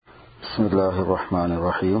بسم اللہ الرحمن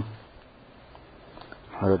الرحیم۔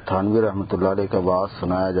 حضرت تھانوی رحمۃ اللہ علیہ کا بعض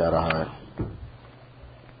سنایا جا رہا ہے۔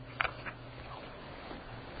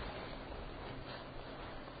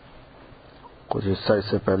 کچھ حصہ اس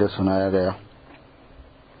سے پہلے سنایا گیا۔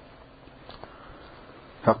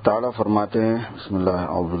 حق تعالی فرماتے ہیں بسم اللہ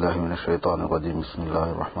اعوذ باللہ من الشیطان الرجیم بسم اللہ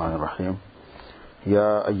الرحمن الرحیم یا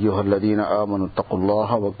ایھا الذین آمنوا اتقوا اللہ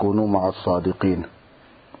وکونوا مع الصادقین۔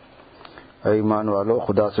 اے ایمان والو،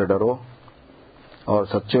 خدا سے ڈرو اور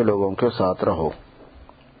سچے لوگوں کے ساتھ رہو۔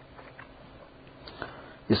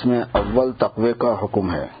 اس میں اول تقوی کا حکم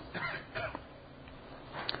ہے۔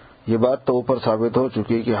 یہ بات تو اوپر ثابت ہو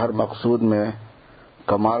چکی کہ ہر مقصود میں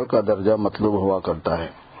کمال کا درجہ مطلوب ہوا کرتا ہے،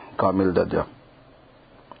 کامل درجہ۔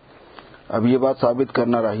 اب یہ بات ثابت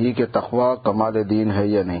کرنا رہی کہ تقوی کمال دین ہے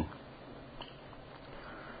یا نہیں۔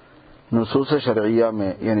 نصوص شرعیہ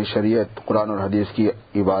میں یعنی شریعت، قرآن اور حدیث کی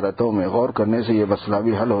عبارتوں میں غور کرنے سے یہ مسئلہ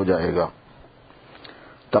بھی حل ہو جائے گا۔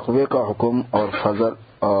 تقوی کا حکم اور فضل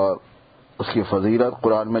اور اس کی فضیلت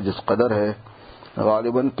قرآن میں جس قدر ہے،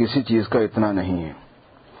 غالباً کسی چیز کا اتنا نہیں ہے۔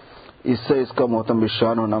 اس سے اس کا محتم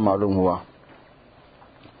بالشان ہونا معلوم ہوا،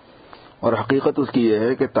 اور حقیقت اس کی یہ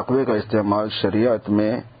ہے کہ تقوی کا استعمال شریعت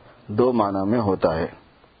میں دو معنی میں ہوتا ہے،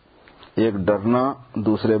 ایک ڈرنا،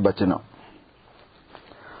 دوسرے بچنا۔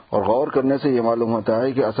 اور غور کرنے سے یہ معلوم ہوتا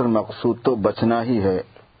ہے کہ اصل مقصود تو بچنا ہی ہے،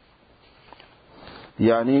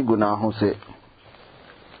 یعنی گناہوں سے،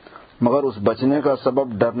 مگر اس بچنے کا سبب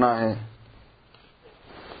ڈرنا ہے،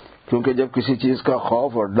 کیونکہ جب کسی چیز کا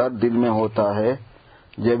خوف اور ڈر دل میں ہوتا ہے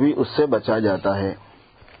جبھی اس سے بچا جاتا ہے۔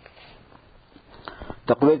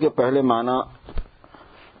 تقوی کے پہلے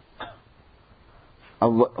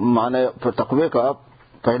تقوی کا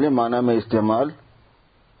پہلے معنی میں استعمال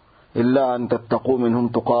الا ان تتقوا منہم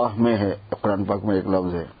تقاہ میں ہے، قرآن پاک میں ایک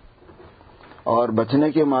لفظ ہے، اور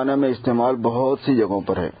بچنے کے معنی میں استعمال بہت سی جگہوں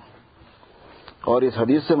پر ہے۔ اور اس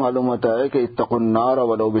حدیث سے معلوم ہوتا ہے کہ اتقوا النار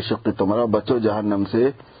ولو بشق تمرہ، بچو جہنم سے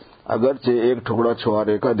اگرچہ ایک ٹکڑا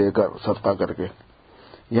چھوارے کا دے کر، صدقہ کر کے۔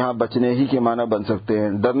 یہاں بچنے ہی کے معنی بن سکتے ہیں،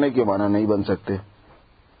 ڈرنے کے معنی نہیں بن سکتے۔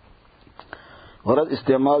 غرض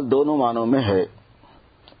استعمال دونوں معنوں میں ہے،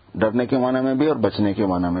 ڈرنے کے معنی میں بھی اور بچنے کے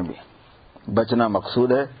معنی میں بھی۔ بچنا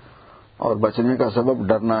مقصود ہے اور بچنے کا سبب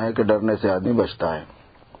ڈرنا ہے کہ ڈرنے سے آدمی بچتا ہے،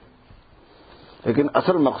 لیکن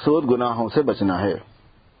اصل مقصود گناہوں سے بچنا ہے،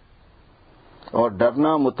 اور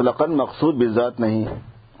ڈرنا مطلقاً مقصود بذات نہیں،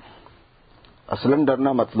 اصلاً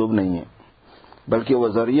ڈرنا مطلوب نہیں ہے، بلکہ وہ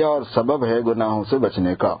ذریعہ اور سبب ہے گناہوں سے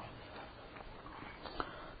بچنے کا،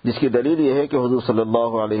 جس کی دلیل یہ ہے کہ حضور صلی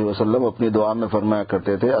اللہ علیہ وسلم اپنی دعا میں فرمایا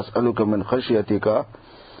کرتے تھے اسألک من خشیتک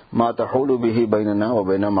ما تحول به بیننا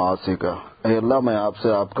وبین معاصیک۔ اے اللہ، میں آپ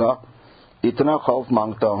سے آپ کا اتنا خوف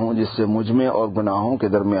مانگتا ہوں جس سے مجھ میں اور گناہوں کے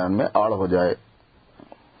درمیان میں آڑ ہو جائے۔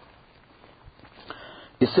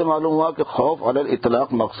 اس سے معلوم ہوا کہ خوف علی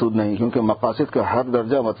الاطلاق مقصود نہیں، کیونکہ مقاصد کا ہر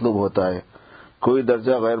درجہ مطلوب ہوتا ہے، کوئی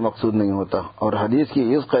درجہ غیر مقصود نہیں ہوتا۔ اور حدیث کی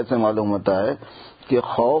اس قید سے معلوم ہوتا ہے کہ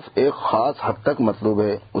خوف ایک خاص حد تک مطلوب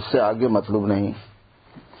ہے، اس سے آگے مطلوب نہیں۔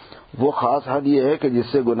 وہ خاص حد یہ ہے کہ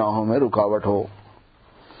جس سے گناہوں میں رکاوٹ ہو۔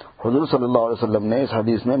 حضور صلی اللہ علیہ وسلم نے اس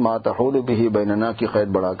حدیث میں ما تحول به بیننا کی قید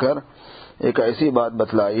بڑھا کر ایک ایسی بات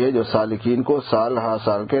بتلائی ہے جو سالکین کو سال ہا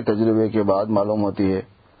سال کے تجربے کے بعد معلوم ہوتی ہے،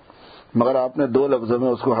 مگر آپ نے دو لفظوں میں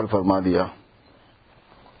اس کو حل فرما دیا۔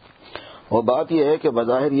 وہ بات یہ ہے کہ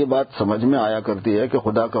بظاہر یہ بات سمجھ میں آیا کرتی ہے کہ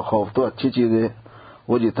خدا کا خوف تو اچھی چیز ہے،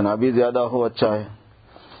 وہ جتنا بھی زیادہ ہو اچھا ہے،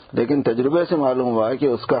 لیکن تجربے سے معلوم ہوا ہے کہ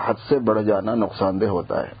اس کا حد سے بڑھ جانا نقصان دہ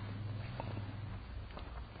ہوتا ہے۔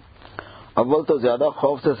 اول تو زیادہ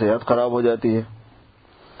خوف سے صحت خراب ہو جاتی ہے،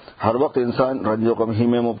 ہر وقت انسان رنج و غم ہی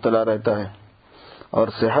میں مبتلا رہتا ہے، اور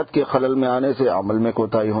صحت کے خلل میں آنے سے عمل میں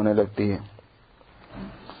کوتاہی ہونے لگتی ہے۔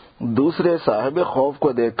 دوسرے صاحب خوف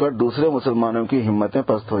کو دیکھ کر دوسرے مسلمانوں کی ہمتیں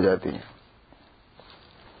پست ہو جاتی ہیں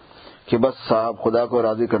کہ بس صاحب، خدا کو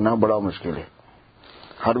راضی کرنا بڑا مشکل ہے،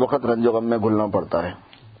 ہر وقت رنج و غم میں گھلنا پڑتا ہے۔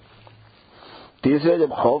 تیسرے،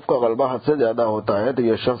 جب خوف کا غلبہ حد سے زیادہ ہوتا ہے تو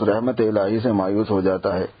یہ شخص رحمت الہی سے مایوس ہو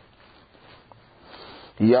جاتا ہے،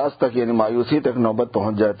 یاس تک یعنی مایوسی تک نوبت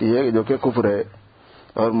پہنچ جاتی ہے جو کہ کفر ہے،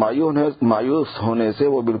 اور مایوس ہونے سے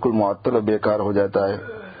وہ بالکل معطل اور بیکار ہو جاتا ہے۔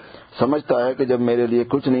 سمجھتا ہے کہ جب میرے لیے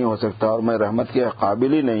کچھ نہیں ہو سکتا اور میں رحمت کے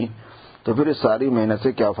قابل ہی نہیں تو پھر اس ساری محنت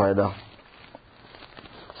سے کیا فائدہ،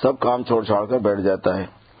 سب کام چھوڑ چھاڑ کر بیٹھ جاتا ہے۔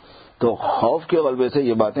 تو خوف کے غلبے سے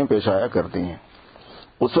یہ باتیں پیش آیا کرتی ہیں۔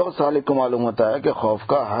 اس وقت سالک کو معلوم ہوتا ہے کہ خوف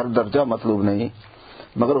کا ہر درجہ مطلوب نہیں،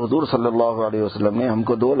 مگر حضور صلی اللہ علیہ وسلم نے ہم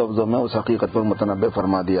کو دو لفظوں میں اس حقیقت پر متنبہ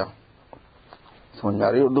فرما دیا۔ سمجھ میں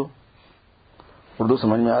آ رہی اردو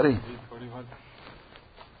سمجھ میں آ رہی؟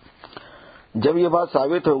 جب یہ بات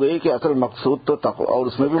ثابت ہو گئی کہ اصل مقصود تو تقوی، اور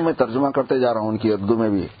اس میں بھی میں ترجمہ کرتے جا رہا ہوں ان کی اردو میں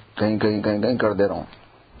بھی کہیں کر دے رہا ہوں۔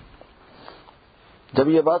 جب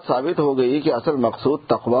یہ بات ثابت ہو گئی کہ اصل مقصود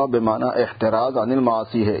تقوی بمعنی احتراز عن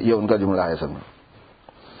المعاصی ہے، یہ ان کا جملہ ہے سمجھ۔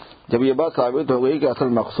 جب یہ بات ثابت ہو گئی کہ اصل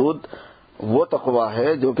مقصود وہ تقوی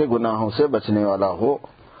ہے جو کہ گناہوں سے بچنے والا ہو،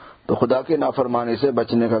 تو خدا کی نافرمانی سے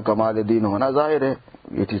بچنے کا کمال دین ہونا ظاہر ہے۔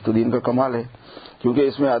 یہ چیز تو دین کا کمال ہے، کیونکہ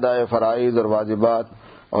اس میں ادائے فرائض اور واجبات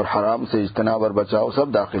اور حرام سے اجتناب اور بچاؤ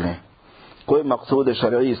سب داخل ہیں، کوئی مقصود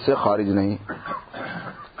شرعی اس سے خارج نہیں۔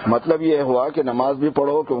 مطلب یہ ہوا کہ نماز بھی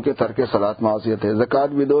پڑھو کیونکہ ترک صلاۃ معصیت ہے،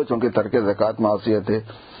 زکوٰۃ بھی دو چونکہ ترک زکوٰۃ معصیت ہے،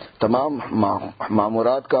 تمام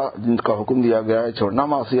مامورات کا جن کا حکم دیا گیا ہے چھوڑنا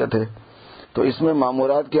معصیت ہے، تو اس میں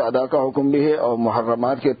مامورات کے ادا کا حکم بھی ہے اور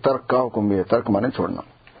محرمات کے ترک کا حکم بھی ہے، ترک مانے چھوڑنا۔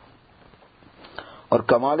 اور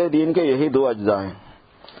کمال دین کے یہی دو اجزاء ہیں،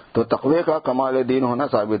 تو تقوی کا کمال دین ہونا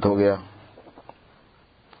ثابت ہو گیا۔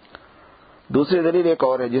 دوسری دلیل ایک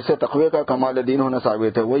اور ہے جس سے تقوی کا کمال دین ہونا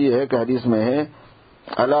ثابت ہے، وہ یہ ہے کہ حدیث میں ہے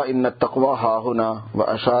الا ان التقوی ها هنا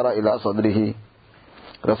واشار الى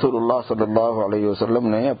صدره، رسول اللہ صلی اللہ علیہ وسلم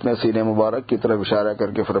نے اپنے سینے مبارک کی طرف اشارہ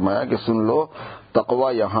کر کے فرمایا کہ سن لو تقوی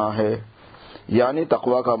یہاں ہے، یعنی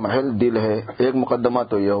تقوی کا محل دل ہے۔ ایک مقدمہ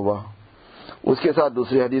تو یہ ہوا، اس کے ساتھ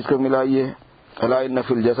دوسری حدیث کو ملائیے الا ان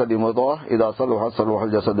فی الجسد مضغہ اذا صلحت صلح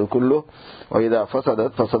الجسد كله واذا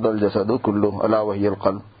فسدت فسد الجسد كله الا وهي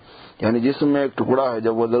القلب، یعنی جسم میں ایک ٹکڑا ہے،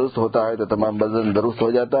 جب وہ درست ہوتا ہے تو تمام بدن درست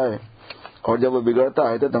ہو جاتا ہے، اور جب وہ بگڑتا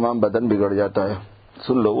ہے تو تمام بدن بگڑ جاتا ہے۔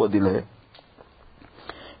 سن لو وہ دل ہے۔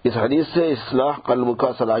 اس حدیث سے اصلاح قلب کا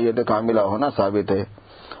صلاحیت کاملہ ہونا ثابت ہے،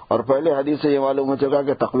 اور پہلے حدیث سے یہ معلوم ہو چکا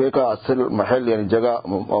کہ تقوی کا اصل محل یعنی جگہ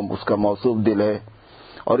اس کا موصوف دل ہے،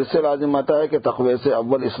 اور اس سے لازم آتا ہے کہ تقوی سے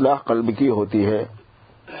اول اصلاح قلب کی ہوتی ہے،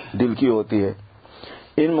 دل کی ہوتی ہے۔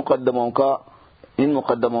 ان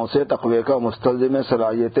مقدموں سے تقوی کا مستلزم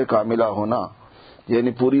صلاحیت کاملہ ہونا،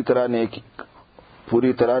 یعنی پوری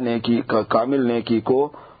طرح نیکی کامل نیکی کو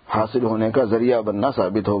حاصل ہونے کا ذریعہ بننا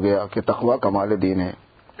ثابت ہو گیا کہ تقوی کمال دین ہے۔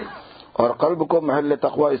 اور قلب کو محل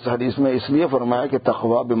تقوی اس حدیث میں اس لیے فرمایا کہ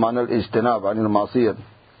تقوی بمعنی الاجتناب عن المعصیت،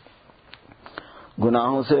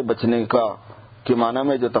 گناہوں سے بچنے کا کے معنی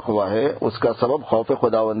میں جو تقوی ہے اس کا سبب خوف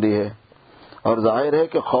خداوندی ہے، اور ظاہر ہے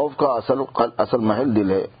کہ خوف کا اصل محل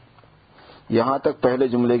دل ہے۔ یہاں تک پہلے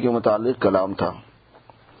جملے کے متعلق کلام تھا۔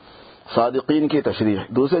 صادقین کی تشریح۔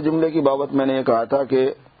 دوسرے جملے کی بابت میں نے یہ کہا تھا کہ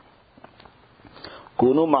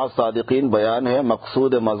کونوا مع الصادقین بیان ہے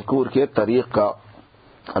مقصود مذکور کے طریق کا،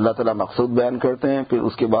 اللہ تعالیٰ مقصود بیان کرتے ہیں، پھر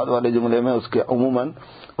اس کے بعد والے جملے میں اس کے عموماً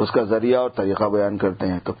اس کا ذریعہ اور طریقہ بیان کرتے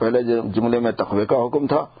ہیں۔ تو پہلے جملے میں تقوی کا حکم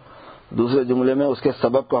تھا، دوسرے جملے میں اس کے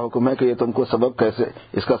سبب کا حکم ہے کہ یہ تم کو سبب کیسے،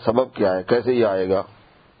 اس کا سبب کیا ہے، کیسے یہ آئے گا۔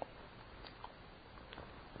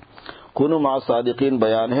 کونوا مع الصادقین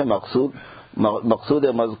بیان ہے مقصود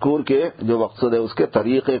مذکور کے، جو مقصود ہے اس کے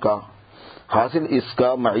طریقے کا، حاصل اس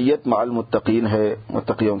کا معیت مع المتقین ہے،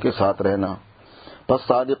 متقیوں کے ساتھ رہنا۔ پس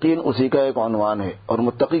صادقین اسی کا ایک عنوان ہے، اور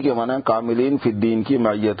متقی کے معنی کاملین فی الدین کی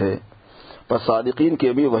معیت ہے، پس صادقین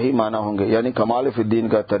کے بھی وہی معنی ہوں گے، یعنی کمال فی الدین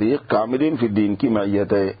کا طریق کاملین فی الدین کی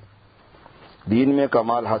معیت ہے۔ دین میں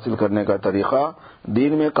کمال حاصل کرنے کا طریقہ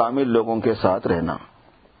دین میں کامل لوگوں کے ساتھ رہنا۔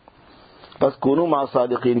 پس کونوا مع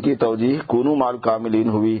الصادقین کی توجیہ کونوا مع الکاملین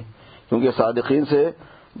ہوئی، کیونکہ صادقین سے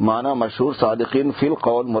معنی مشہور صادقین فی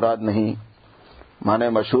القول مراد نہیں، معنی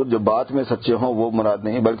مشہور جو بات میں سچے ہوں وہ مراد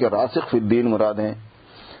نہیں، بلکہ راسخ فی الدین مراد ہیں،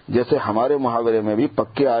 جیسے ہمارے محاورے میں بھی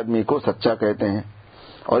پکے آدمی کو سچا کہتے ہیں۔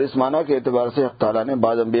 اور اس معنی کے اعتبار سے حق تعالیٰ نے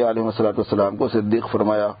بعض انبیاء علیہ الصلوۃ والسلام کو صدیق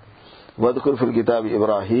فرمایا، وَاذْكُرْ فِي الْكِتَابِ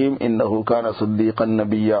إِبْرَاهِيمَ إِنَّهُ كَانَ صِدِّيقًا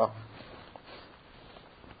نَبِيًّا،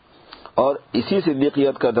 اور اسی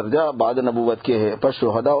صدیقیت کا درجہ بعد نبوت کے ہے، پس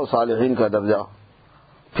شہداء و صالحین کا درجہ،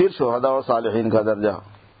 پھر شہداء و صالحین کا درجہ۔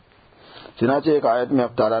 چنانچہ ایک آیت میں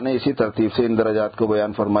حق تعالیٰ نے اسی ترتیب سے ان درجات کو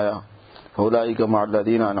بیان فرمایا، أُولَٰئِكَ مَعَ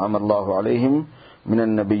الَّذِينَ أَنْعَمَ اللَّهُ عَلَيْهِمْ مِنَ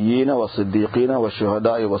النَّبِيِّينَ وَالصِّدِّيقِينَ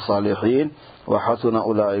وَالشُّهَدَاءِ وَالصَّالِحِينَ وَحَسُنَ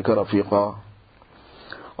أُولَٰئِكَ رَفِيقًا۔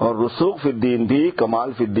 اور رسوخ فی الدین بھی کمال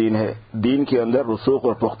فی الدین ہے، دین کے اندر رسوخ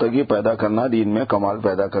اور پختگی پیدا کرنا دین میں کمال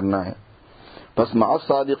پیدا کرنا ہے۔ پس مع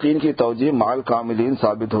الصادقین کی توجیہ مع الکاملین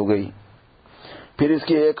ثابت ہو گئی۔ پھر اس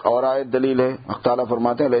کی ایک اور آیت دلیل ہے، حق تعالیٰ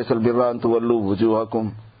فرماتے ہیں لیس البر ان تولوا وجوہکم،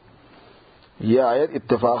 یہ آیت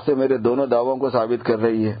اتفاق سے میرے دونوں دعووں کو ثابت کر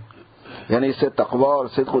رہی ہے، یعنی اس سے تقوی اور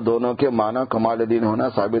صدق دونوں کے معنی کمال دین ہونا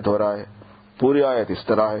ثابت ہو رہا ہے۔ پوری آیت اس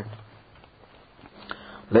طرح ہے،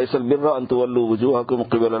 لیس البر ان تولوا وجوہکم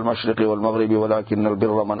قبل المشرق والمغرب ولكن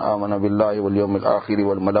البر من آمن بالله واليوم الآخر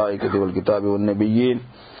والملائکة والکتاب والنبیین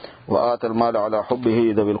وآتى المال على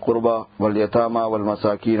حبه ذوي القربى واليتامى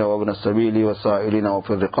والمساكين وابن السبيل والسائلين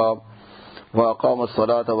وفي الرقاب وأقام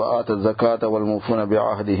الصلاة وآتى الزكاة والموفون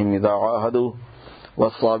بعهدهم إذا عاهدوا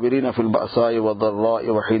والصابرين في البأساء والضراء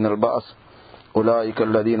وحين البأس اولئک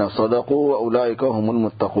الذین صدقوا واولئک هم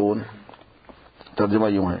المتقون. ترجمہ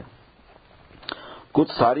یوں ہے،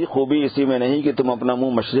 کچھ ساری خوبی اسی میں نہیں کہ تم اپنا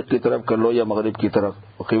منہ مشرق کی طرف کر لو یا مغرب کی طرف.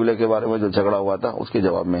 قبلے کے بارے میں جو جھگڑا ہوا تھا اس کے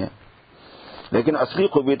جواب میں ہے. لیکن اصلی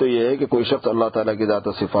خوبی تو یہ ہے کہ کوئی شخص اللہ تعالیٰ کی ذات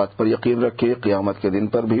و صفات پر یقین رکھے، قیامت کے دن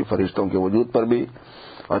پر بھی، فرشتوں کے وجود پر بھی،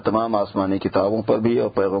 اور تمام آسمانی کتابوں پر بھی اور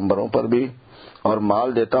پیغمبروں پر بھی، اور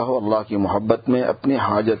مال دیتا ہو اللہ کی محبت میں اپنے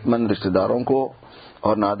حاجت مند رشتہ داروں کو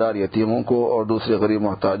اور نادار یتیموں کو اور دوسرے غریب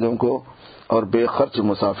محتاجوں کو اور بے خرچ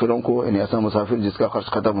مسافروں کو، یعنی ایسا مسافر جس کا خرچ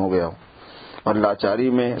ختم ہو گیا ہو، اور لاچاری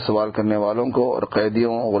میں سوال کرنے والوں کو اور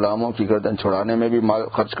قیدیوں غلاموں کی گردن چھڑانے میں بھی مال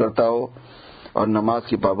خرچ کرتا ہو، اور نماز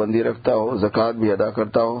کی پابندی رکھتا ہو، زکوٰۃ بھی ادا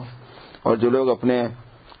کرتا ہو، اور جو لوگ اپنے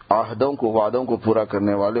عہدوں کو وعدوں کو پورا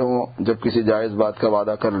کرنے والے ہوں جب کسی جائز بات کا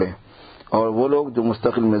وعدہ کر لیں، اور وہ لوگ جو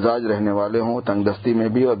مستقل مزاج رہنے والے ہوں تنگ دستی میں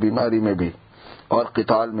بھی اور بیماری میں بھی اور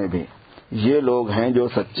قتال میں بھی، یہ لوگ ہیں جو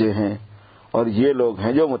سچے ہیں اور یہ لوگ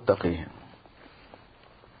ہیں جو متقی ہیں.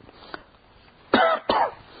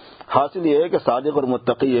 حاصل یہ ہے کہ صادق اور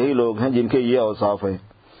متقی یہی لوگ ہیں جن کے یہ اوصاف ہیں،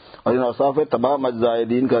 اور ان اوصاف تمام اجزاء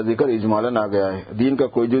دین کا ذکر اجمالاً آ گیا ہے. دین کا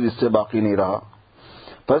کوئی جز اس سے باقی نہیں رہا.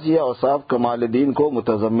 بس یہ اوصاف کمال دین کو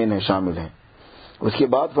متضمن ہے، شامل ہیں. اس کے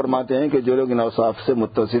بعد فرماتے ہیں کہ جو لوگ ان اوصاف سے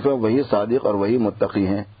متصف ہیں وہی صادق اور وہی متقی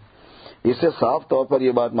ہیں. اس سے صاف طور پر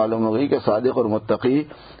یہ بات معلوم ہو گئی کہ صادق اور متقی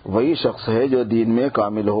وہی شخص ہے جو دین میں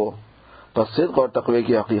کامل ہو. پس صدق اور تقوی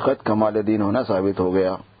کی حقیقت کمال دین ہونا ثابت ہو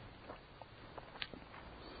گیا.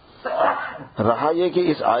 رہا یہ کہ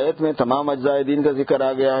اس آیت میں تمام اجزاء دین کا ذکر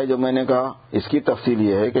آ گیا ہے جو میں نے کہا، اس کی تفصیل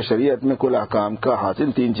یہ ہے کہ شریعت میں کل احکام کا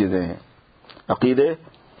حاصل تین چیزیں ہیں: عقیدے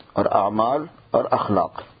اور اعمال اور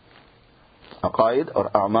اخلاق. عقائد اور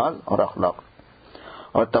اعمال اور اخلاق،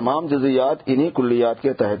 اور تمام جزیات انہی کلیات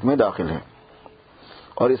کے تحت میں داخل ہیں.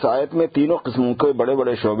 اور اس آیت میں تینوں قسموں کے بڑے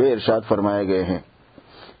بڑے شعبے ارشاد فرمائے گئے ہیں.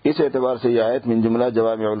 اس اعتبار سے یہ آیت من جملہ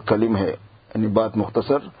جوامع الکلم ہے، یعنی بات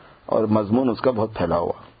مختصر اور مضمون اس کا بہت پھیلا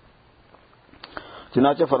ہوا.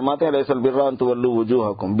 چنانچہ فرماتے ہیں لیس البر ان تولوا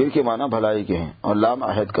وجوہکم، بر کے معنی بھلائی کے ہیں اور لام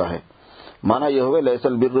عہد کا ہے. معنی یہ ہوئے لیس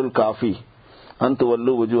البر الکافی ان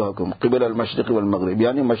تولوا وجوہکم قبل المشرق والمغرب،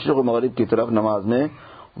 یعنی مشرق و مغرب کی طرف نماز میں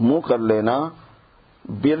منہ کر لینا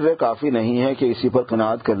بر کافی نہیں ہے کہ اسی پر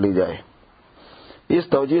قناعت کر لی جائے. اس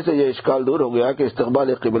توجہ سے یہ اشکال دور ہو گیا کہ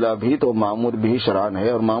استقبال قبلہ بھی تو معمول بھی شرعن ہے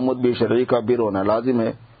اور معمول بھی شرعی کا بر ہونا لازم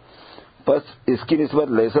ہے، پس اس کی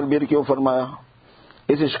نسبت لیس البر کیوں فرمایا؟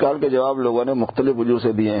 اس اشکال کے جواب لوگوں نے مختلف وجوہ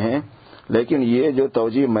سے دیے ہیں، لیکن یہ جو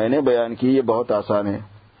توجہ میں نے بیان کی یہ بہت آسان ہے.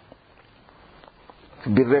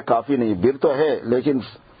 بر کافی نہیں، بر تو ہے لیکن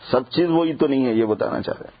سب چیز وہی تو نہیں ہے، یہ بتانا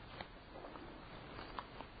چاہ رہے ہیں.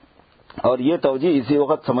 اور یہ توجہ اسی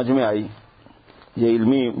وقت سمجھ میں آئی. یہ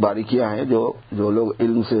علمی باریکیاں ہیں جو لوگ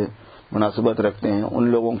علم سے مناسبت رکھتے ہیں ان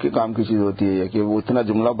لوگوں کے کام کی چیز ہوتی ہے کہ وہ اتنا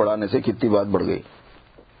جملہ بڑھانے سے کتنی بات بڑھ گئی،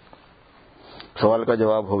 سوال کا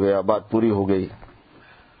جواب ہو گیا، بات پوری ہو گئی.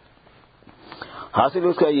 حاصل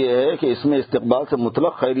اس کا یہ ہے کہ اس میں استقبال سے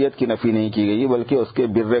مطلق خیریت کی نفی نہیں کی گئی بلکہ اس کے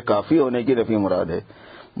بر کافی ہونے کی نفی مراد ہے.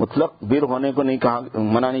 مطلق بر ہونے کو نہیں کہا،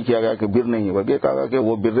 منع نہیں کیا گیا کہ بر نہیں ہے، بلکہ کہا گیا کہ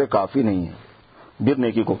وہ بر کافی نہیں ہے، بر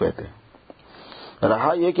نیکی کو کہتے ہیں.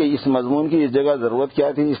 رہا یہ کہ اس مضمون کی اس جگہ ضرورت کیا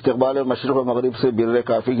تھی، استقبال مشرق و مغرب سے بر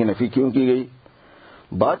کافی کی نفی کیوں کی گئی؟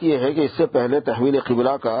 بات یہ ہے کہ اس سے پہلے تحویل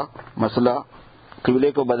قبلہ کا مسئلہ،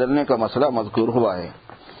 قبلے کو بدلنے کا مسئلہ مذکور ہوا ہے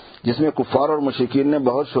جس میں کفار اور مشرکین نے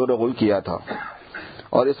بہت شور و غل کیا تھا،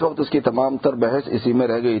 اور اس وقت اس کی تمام تر بحث اسی میں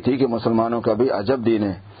رہ گئی تھی کہ مسلمانوں کا بھی عجب دین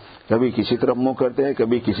ہے، کبھی کسی طرف منہ کرتے ہیں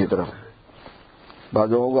کبھی کسی طرف.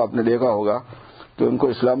 بعض لوگوں کو آپ نے دیکھا ہوگا کہ ان کو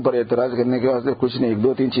اسلام پر اعتراض کرنے کے واسطے کچھ نہیں، ایک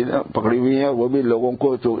دو تین چیزیں پکڑی ہوئی ہیں، وہ بھی لوگوں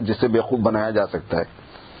کو جس سے بیوقوف بنایا جا سکتا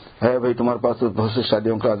ہے بھائی تمہارے پاس تو بہت سی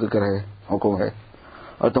شادیوں کا ذکر ہے، حکم ہے،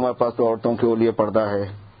 اور تمہارے پاس تو عورتوں کے لیے پردہ ہے.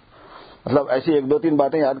 مطلب ایسی ایک دو تین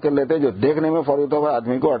باتیں یاد کر لیتے ہیں جو دیکھنے میں فوری طور پر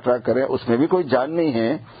آدمی کو اٹریکٹ کرے، اس میں بھی کوئی جان نہیں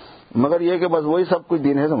ہے، مگر یہ کہ بس وہی سب کچھ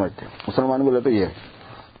دین ہے سمجھتے ہیں. مسلمان بولے تو یہ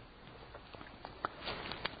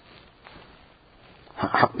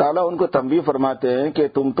حق تعالیٰ ان کو تنبیہ فرماتے ہیں کہ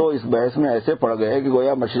تم تو اس بحث میں ایسے پڑ گئے کہ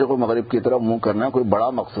گویا مشرق و مغرب کی طرف منہ کرنا کوئی بڑا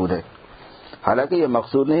مقصود ہے، حالانکہ یہ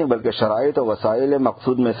مقصود نہیں بلکہ شرائط و وسائل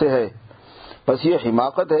مقصود میں سے ہے. بس یہ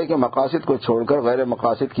حماقت ہے کہ مقاصد کو چھوڑ کر غیر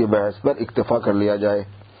مقاصد کی بحث پر اکتفا کر لیا جائے.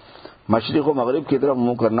 مشرق و مغرب کی طرف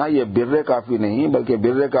منہ کرنا یہ بر کافی نہیں بلکہ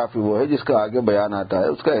بر کافی وہ ہے جس کا آگے بیان آتا ہے،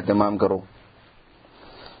 اس کا اہتمام کرو.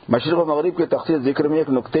 مشرق و مغرب کی تخصیص ذکر میں ایک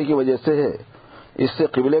نقطے کی وجہ سے ہے، اس سے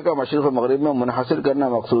قبلے کا مشرق و مغرب میں منحصر کرنا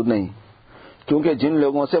مقصود نہیں، کیونکہ جن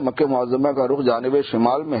لوگوں سے مکہ معظمہ کا رخ جانب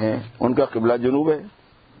شمال میں ہے ان کا قبلہ جنوب ہے.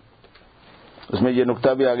 اس میں یہ نقطہ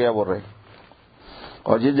بھی آ گیا بول رہے.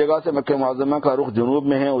 اور جس جگہ سے مکہ معظمہ کا رخ جنوب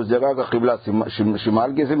میں ہے اس جگہ کا قبلہ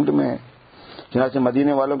شمال کی سمت میں ہے. چنانچہ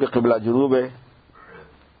مدینے والوں کے قبلہ جنوب ہے،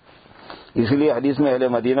 اس لیے حدیث میں اہل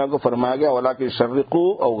مدینہ کو فرمایا گیا وَلَٰكِن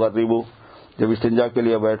شَرِّقُوا أَوْ غَرِّبُوا، جب استنجا کے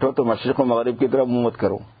لیے بیٹھو تو مشرق و مغرب کی طرف منہ مت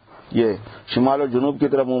کرو، یہ شمال و جنوب کی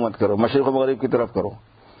طرف منہ مت کرو، مشرق و مغرب کی طرف کرو۔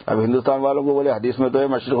 اب ہندوستان والوں کو بولے حدیث میں تو ہے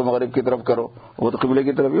مشرق و مغرب کی طرف کرو، وہ تو قبلے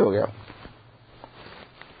کی طرف ہی ہو گیا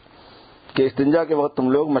کہ استنجا کے وقت تم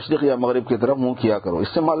لوگ مشرق یا مغرب کی طرف منہ کیا کرو۔ اس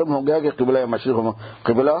سے معلوم ہو گیا کہ قبلہ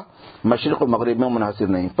مشرق و مغرب میں منحصر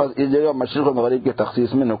نہیں۔ پس اس جگہ مشرق و مغرب کی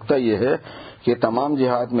تخصیص میں نقطہ یہ ہے کہ تمام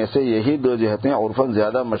جہات میں سے یہی دو جہتیں عرفاً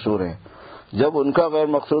زیادہ مشہور ہیں۔ جب ان کا غیر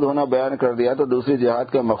مقصود ہونا بیان کر دیا تو دوسری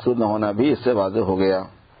جہات کا مقصود نہ ہونا بھی اس سے واضح ہو گیا۔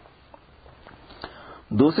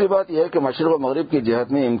 دوسری بات یہ ہے کہ مشرق و مغرب کی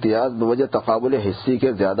جہت میں امتیاز بوجہ تقابل حسی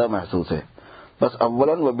کے زیادہ محسوس ہے۔ بس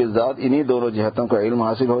اولاً و بالذات انہی دونوں جہتوں کا علم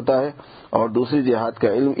حاصل ہوتا ہے اور دوسری جہات کا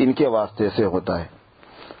علم ان کے واسطے سے ہوتا ہے۔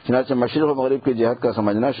 چنانچہ مشرق و مغرب کی جہت کا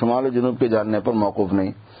سمجھنا شمال و جنوب کے جاننے پر موقوف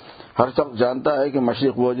نہیں۔ ہر شخص جانتا ہے کہ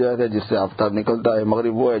مشرق وہ جہت ہے جس سے آفتاب نکلتا ہے،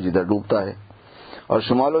 مغرب وہ ہے جدھر ڈوبتا ہے، اور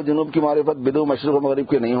شمال و جنوب کی معرفت بدون مشرق و مغرب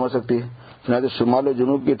کے نہیں ہو سکتی۔ چنانچہ شمال و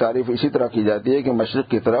جنوب کی تعریف اسی طرح کی جاتی ہے کہ مشرق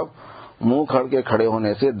کی طرف منہ کھڑ کے کھڑے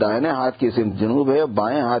ہونے سے دائیں ہاتھ کی سمت جنوب ہے،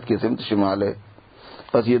 بائیں ہاتھ کی سمت شمال ہے۔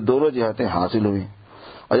 بس یہ دونوں جہتیں حاصل ہوئی،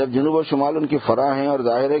 اور جب جنوب و شمال ان کی فرع ہیں اور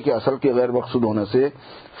ظاہر ہے کہ اصل کے غیر مقصود ہونے سے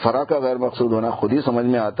فرع کا غیر مقصود ہونا خود ہی سمجھ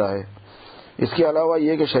میں آتا ہے۔ اس کے علاوہ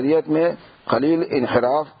یہ کہ شریعت میں قلیل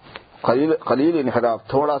انحراف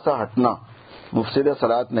تھوڑا سا ہٹنا مفسد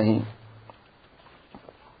صلاۃ نہیں،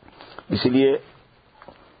 اس لیے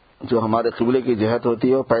جو ہمارے قبلے کی جہت ہوتی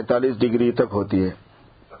ہے وہ 45 ڈگری تک ہوتی ہے۔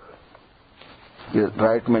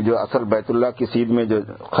 رائٹ میں جو اصل بیت اللہ کی سیدھ میں جو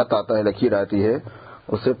خط آتا ہے، لکیر آتی ہے،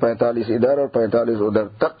 اس سے 45 ادھر اور 45 ادھر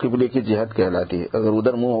تک قبلے کی جہت کہلاتی ہے۔ اگر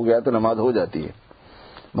ادھر منہ ہو گیا تو نماز ہو جاتی ہے،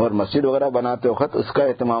 مگر مسجد وغیرہ بناتے وقت اس کا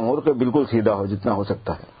اہتمام ہو کہ بالکل سیدھا ہو جتنا ہو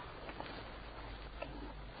سکتا ہے۔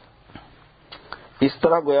 اس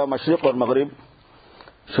طرح گویا مشرق اور مغرب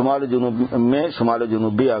شمال و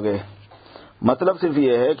جنوب بھی آ گئے۔ مطلب صرف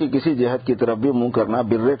یہ ہے کہ کسی جہت کی طرف بھی منہ کرنا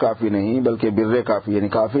بر کافی نہیں، بلکہ بر کافی یعنی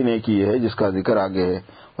کافی نیکی ہے جس کا ذکر آگے ہے،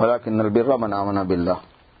 وَلَٰكِنَّ الْبِرَّ مَنْ آمَنَ بِاللَّهِ۔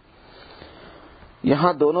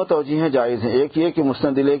 یہاں دونوں توجیہیں جائز ہیں، ایک یہ کہ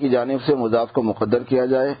مسند الیہ کی جانب سے مضاف کو مقدر کیا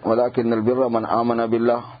جائے وَلَٰكِنَّ الْبِرَّ مَنْ آمَنَ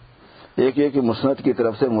بِاللَّهِ، ایک یہ کہ مسند کی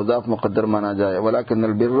طرف سے مضاف مقدر مانا جائے وَلَٰكِنَّ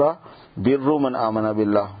الْبِرَّ بِرُّ مَنْ آمَنَ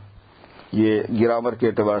بِاللَّهِ۔ یہ گرامر کے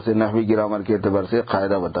اعتبار سے، نحوی گرامر کے اعتبار سے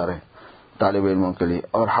قاعدہ بتا رہے ہیں طالب علموں کے لیے،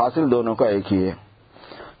 اور حاصل دونوں کا ایک ہی ہے۔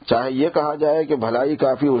 چاہے یہ کہا جائے کہ بھلائی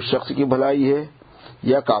کافی اس شخص کی بھلائی ہے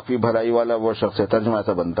یا کافی بھلائی والا وہ شخص ہے، ترجمہ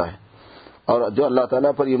ایسا بنتا ہے۔ اور جو اللہ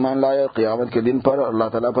تعالیٰ پر ایمان لائے اور قیامت کے دن پر اللہ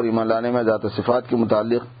تعالیٰ پر ایمان لانے میں ذات صفات کے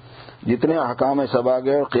متعلق جتنے احکام سب آ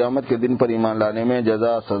گئے، اور قیامت کے دن پر ایمان لانے میں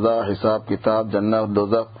جزا، سزا، حساب کتاب، جنت،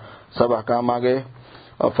 دوزخ سب احکام آ گئے،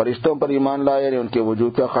 اور فرشتوں پر ایمان لائے یعنی ان کے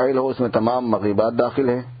وجود کا قائل ہو، اس میں تمام مغیبات داخل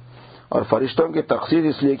ہیں۔ اور فرشتوں کی تخصیص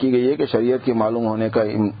اس لیے کی گئی ہے کہ شریعت کے معلوم ہونے کا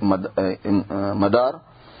مدار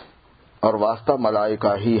اور واسطہ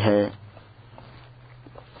ملائکہ ہی ہے،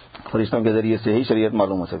 فرشتوں کے ذریعے سے ہی شریعت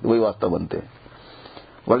معلوم ہو سکتی، وہی واسطہ بنتے ہیں۔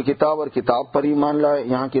 والکتاب، اور کتاب پر ایمان لائے،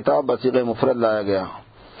 یہاں کتاب بصیغہ مفرد لایا گیا،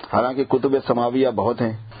 حالانکہ کتب سماویہ بہت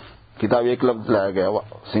ہیں، کتاب ایک لفظ لایا گیا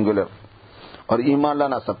سنگولر، اور ایمان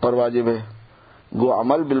لانا سب پر واجب ہے۔ گو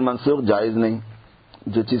عمل بالمنسوخ جائز نہیں،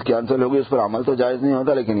 جو چیز کینسل ہوگی اس پر عمل تو جائز نہیں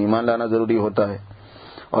ہوتا، لیکن ایمان لانا ضروری ہوتا ہے،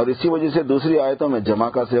 اور اسی وجہ سے دوسری آیتوں میں جمع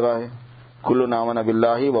کا صیغہ ہے، کل آمن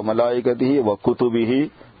باللہ و ملائکتہ و کتبہ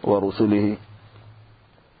و رسلہ۔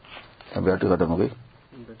 اب بیٹری ختم ہو گئی؟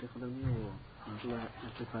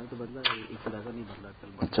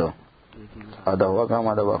 اچھا، آدھا ہوا کام،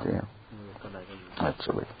 آدھا باقی ہے۔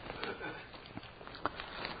 اچھا بھائی،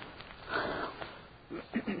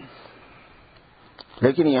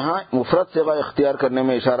 لیکن یہاں مفرد صیغہ اختیار کرنے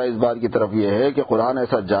میں اشارہ اس بات کی طرف یہ ہے کہ قرآن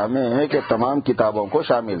ایسا جامع ہے کہ تمام کتابوں کو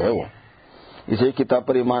شامل ہے، وہ اسے کتاب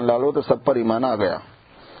پر ایمان لا لو تو سب پر ایمان آ گیا،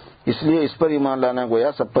 اس لیے اس پر ایمان لانا گویا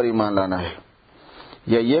سب پر ایمان لانا ہے۔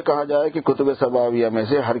 یا یہ کہا جائے کہ کتب سماویہ میں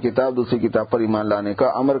سے ہر کتاب دوسری کتاب پر ایمان لانے کا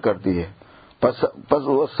امر کرتی ہے، پس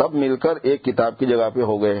وہ سب مل کر ایک کتاب کی جگہ پہ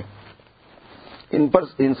ہو گئے۔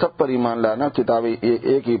 ان سب پر ایمان لانا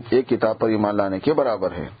ایک کتاب پر ایمان لانے کے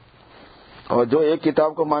برابر ہے، اور جو ایک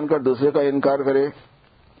کتاب کو مان کر دوسرے کا انکار کرے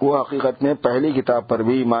وہ حقیقت میں پہلی کتاب پر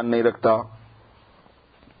بھی ایمان نہیں رکھتا۔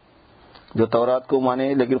 جو تورات کو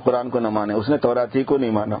مانے لیکن قرآن کو نہ مانے، اس نے تورات ہی کو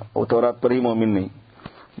نہیں مانا، وہ تورات پر ہی مومن نہیں۔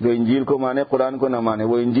 جو انجیل کو مانے قرآن کو نہ مانے،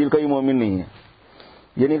 وہ انجیل کا ہی مومن نہیں ہے۔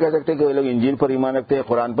 یہ نہیں کہہ سکتے کہ وہ لوگ انجیل پر ایمان رکھتے ہیں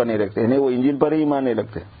قرآن پر نہیں رکھتے، نہیں، وہ انجیل پر ہی ایمان نہیں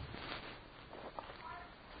رکھتے۔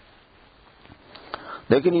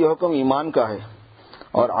 لیکن یہ حکم ایمان کا ہے،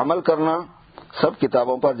 اور عمل کرنا سب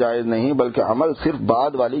کتابوں پر جائز نہیں، بلکہ عمل صرف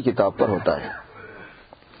بعد والی کتاب پر ہوتا ہے۔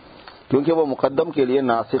 کیونکہ وہ مقدم کے لیے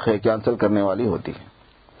ناسخ ہے، کینسل کرنے والی ہوتی ہے۔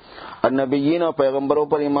 النبیین اور پیغمبروں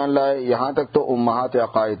پر ایمان لائے، یہاں تک تو امہات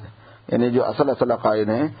عقائد یعنی جو اصل عقائد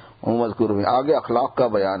ہیں وہ مذکور ہوئے۔ آگے اخلاق کا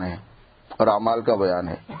بیان ہے اور اعمال کا بیان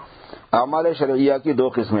ہے۔ اعمال شرعیہ کی دو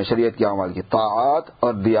قسمیں، شریعت کے اعمال کی، طاعات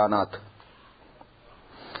اور دیانات۔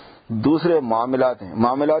 دوسرے معاملات ہیں،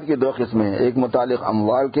 معاملات کی دو قسمیں ہیں، ایک متعلق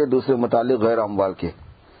اموال کے، دوسرے متعلق غیر اموال کے۔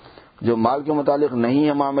 جو مال کے متعلق نہیں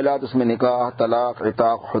ہے معاملات، اس میں نکاح، طلاق،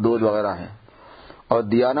 عتاق، حدود وغیرہ ہیں۔ اور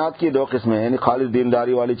دیانات کی دو قسمیں ہیں، یعنی خالص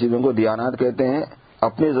دینداری والی چیزوں کو دیانات کہتے ہیں،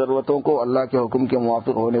 اپنی ضرورتوں کو اللہ کے حکم کے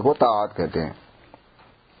موافق ہونے کو طاعات کہتے ہیں۔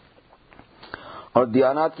 اور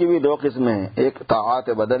دیانات کی بھی دو قسمیں ہیں، ایک طاعات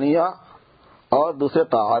بدنیہ اور دوسرے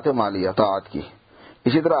طاعات مالیہ، طاعت کی۔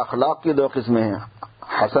 اسی طرح اخلاق کی دو قسمیں ہیں،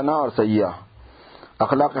 حسنہ اور سیئہ۔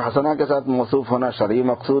 اخلاق حسنہ کے ساتھ موصوف ہونا شرعی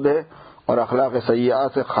مقصود ہے، اور اخلاق سیئہ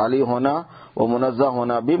سے خالی ہونا و منزہ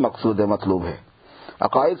ہونا بھی مقصود ہے، مطلوب ہے۔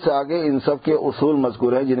 عقائد سے آگے ان سب کے اصول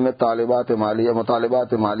مذکور ہیں، جن میں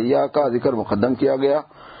مطالبات مالیہ کا ذکر مقدم کیا گیا،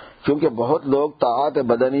 کیونکہ بہت لوگ طاعات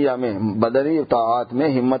بدنی طاعات میں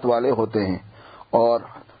ہمت والے ہوتے ہیں، اور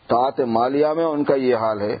طاعت مالیہ میں ان کا یہ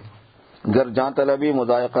حال ہے، گر جان طلبی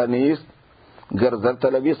مضائقہ نیست، گر زر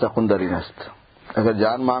طلبی سخندری نست۔ اگر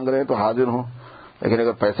جان مانگ رہے ہیں تو حاضر ہوں، لیکن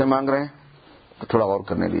اگر پیسے مانگ رہے ہیں تو تھوڑا غور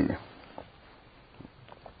کرنے دیجیے۔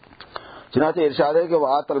 چنانچہ ارشاد ہے کہ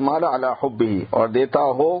وآت المال علی حبہ، اور دیتا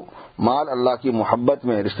ہو مال اللہ کی محبت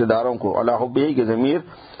میں رشتہ داروں کو، علی حبہ کی ضمیر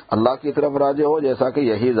اللہ کی طرف راجع ہو، جیسا کہ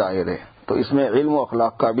یہی ظاہر ہے۔ تو اس میں علم و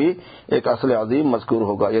اخلاق کا بھی ایک اصل عظیم مذکور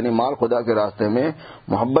ہوگا، یعنی مال خدا کے راستے میں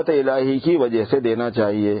محبت الہی کی وجہ سے دینا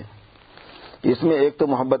چاہیے۔ اس میں ایک تو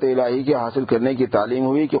محبت الہی کے حاصل کرنے کی تعلیم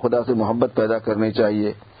ہوئی کہ خدا سے محبت پیدا کرنی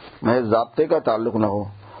چاہیے، محض ضابطے کا تعلق نہ ہو۔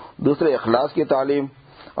 دوسرے اخلاص کی تعلیم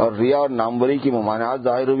اور ریا اور ناموری کی ممانعت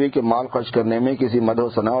ظاہر ہوئی کہ مال خرچ کرنے میں کسی مدح و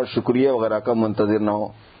ثناء اور شکریہ وغیرہ کا منتظر نہ ہو،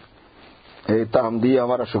 اتنا ہم دیے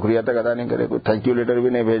ہمارا شکریہ تک ادا نہیں کرے، کوئی تھینک یو لیٹر بھی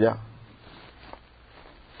نہیں بھیجا،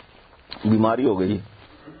 بیماری ہو گئی۔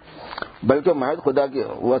 بلکہ محض خدا کی،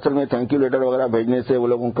 وہ اصل میں تھینک یو لیٹر وغیرہ بھیجنے سے وہ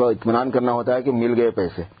لوگوں کو اطمینان کرنا ہوتا ہے کہ مل گئے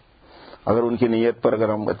پیسے، اگر ان کی نیت پر اگر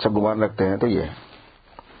ہم اچھا گمان رکھتے ہیں تو یہ ہے،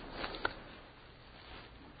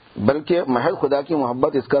 بلکہ محض خدا کی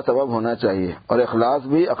محبت اس کا سبب ہونا چاہیے۔ اور اخلاص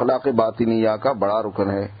بھی اخلاق باطنیہ کا بڑا رکن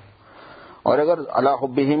ہے۔ اور اگر علی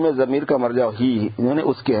حبہ میں ضمیر کا مرجع یعنی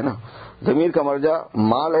اس کے ہے نا، ضمیر کا مرجع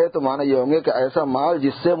مال ہے تو معنی یہ ہوں گے کہ ایسا مال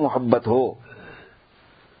جس سے محبت ہو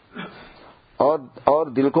اور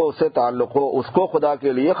دل کو اس سے تعلق ہو، اس کو خدا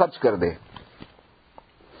کے لیے خرچ کر دے۔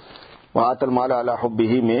 وآت المال علی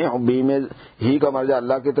حبہ میں ہی کا مرجع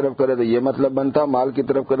اللہ کی طرف کرے تو یہ مطلب بنتا، مال کی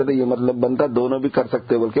طرف کرے تو یہ مطلب بنتا، دونوں بھی کر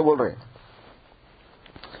سکتے بول کے بول رہے ہیں۔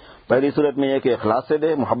 پہلی صورت میں یہ کہ اخلاص سے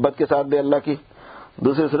دے، محبت کے ساتھ دے اللہ کی۔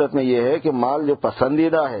 دوسری صورت میں یہ ہے کہ مال جو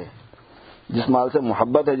پسندیدہ ہے، جس مال سے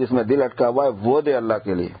محبت ہے، جس میں دل اٹکا ہوا ہے، وہ دے اللہ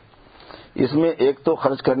کے لیے۔ اس میں ایک تو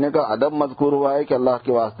خرچ کرنے کا ادب مذکور ہوا ہے کہ اللہ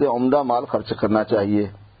کے واسطے عمدہ مال خرچ کرنا چاہیے،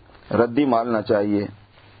 ردی مال نہ چاہیے۔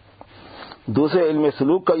 دوسرے علم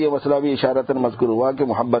سلوک کا یہ مسئلہ بھی اشارتاً مذکور ہوا کہ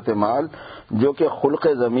محبت مال جو کہ خلق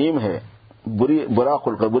ذمیم ہے، برا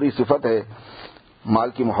خلق، بری صفت ہے مال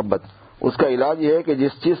کی محبت، اس کا علاج یہ ہے کہ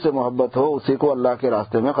جس چیز سے محبت ہو اسی کو اللہ کے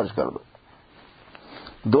راستے میں خرچ کر دو۔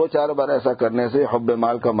 2-4 بار ایسا کرنے سے حب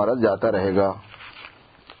مال کا مرض جاتا رہے گا۔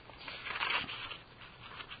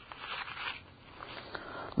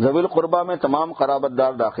 ذوی القربہ میں تمام قرابت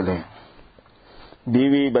دار داخل ہیں،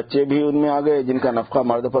 بیوی بچے بھی ان میں آ گئے جن کا نفقہ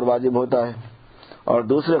مرد پر واجب ہوتا ہے، اور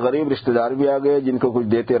دوسرے غریب رشتہ دار بھی آ گئے جن کو کچھ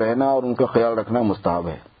دیتے رہنا اور ان کا خیال رکھنا مستحب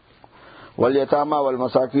ہے۔ والیتامى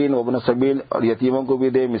والمساکین وابن السبیل، اور یتیموں کو بھی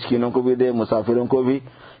دے، مسکینوں کو بھی دے، مسافروں کو بھی،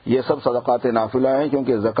 یہ سب صدقات نافلہ ہیں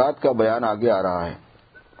کیونکہ زکوٰۃ کا بیان آگے آ رہا ہے۔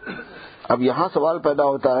 اب یہاں سوال پیدا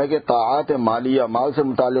ہوتا ہے کہ طاعات مالیہ، مال سے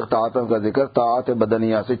متعلق طاعتوں کا ذکر طاعات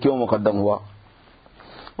بدنیہ سے کیوں مقدم ہوا؟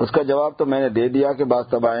 اس کا جواب تو میں نے دے دیا کہ بعض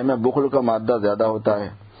طبائع میں بخل کا مادہ زیادہ ہوتا ہے،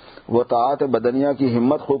 وہ طاعات بدنیہ کی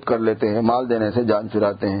ہمت خوب کر لیتے ہیں، مال دینے سے جان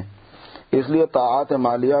چراتے ہیں، اس لیے طاعات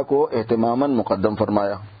مالیہ کو اہتماماً مقدم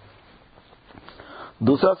فرمایا۔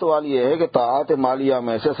 دوسرا سوال یہ ہے کہ طاعات مالیہ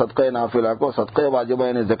میں سے صدقہ نافلہ کو صدقہ واجبہ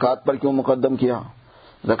یعنی زکوٰۃ پر کیوں مقدم کیا؟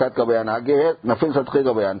 زکوٰۃ کا بیان آگے ہے، نفل صدقے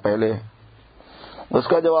کا بیان پہلے ہے۔ اس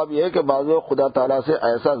کا جواب یہ ہے کہ بعض لوگ خدا تعالیٰ سے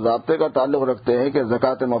ایسا ضابطے کا تعلق رکھتے ہیں کہ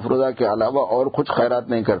زکوٰۃ مفروضہ کے علاوہ اور کچھ خیرات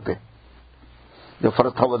نہیں کرتے، جو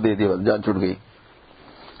فرض تھا وہ دے دیا، جان چھوٹ گئی۔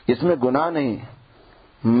 اس میں گناہ نہیں،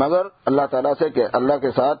 مگر اللہ تعالیٰ سے کہ اللہ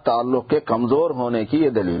کے ساتھ تعلق کے کمزور ہونے کی یہ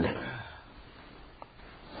دلیل ہے۔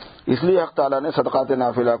 اس لیے حق تعالیٰ نے صدقات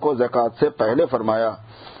نافلہ کو زکوٰۃ سے پہلے فرمایا،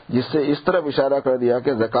 جس سے اس طرف اشارہ کر دیا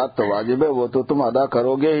کہ زکوٰۃ تو واجب ہے، وہ تو تم ادا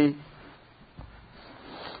کرو گے ہی،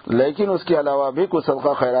 لیکن اس کے علاوہ بھی کچھ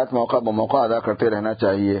صدقہ خیرات موقع بموقع ادا کرتے رہنا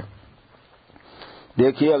چاہیے۔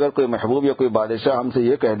 دیکھیے اگر کوئی محبوب یا کوئی بادشاہ ہم سے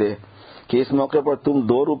یہ کہہ دے کہ اس موقع پر تم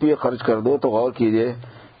 2 روپے خرچ کر دو، تو غور کیجئے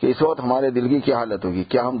کہ اس وقت ہمارے دل کی کیا حالت ہوگی.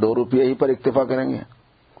 کیا ہم 2 روپے ہی پر اکتفا کریں گے؟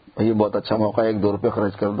 یہ بہت اچھا موقع ہے، 1-2 روپے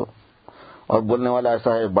خرچ کر دو. اور بولنے والا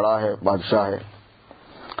ایسا ہے، بڑا ہے، بادشاہ ہے.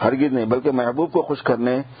 ہرگز نہیں، بلکہ محبوب کو خوش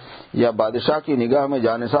کرنے یا بادشاہ کی نگاہ میں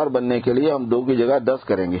جانثار بننے کے لیے ہم 2 کی جگہ 10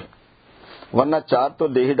 کریں گے، ورنہ 4 تو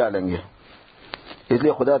دے ہی ڈالیں گے. اس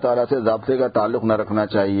لیے خدا تعالیٰ سے ضابطے کا تعلق نہ رکھنا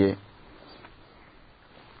چاہیے.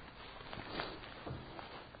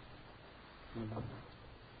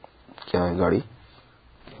 کیا ہے گاڑی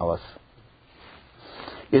آواز؟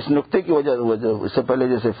 اس نقطے کی وجہ اس سے پہلے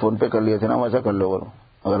جیسے فون پہ کر لیے تھے نا، ویسا کر لو.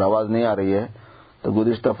 اگر آواز نہیں آ رہی ہے تو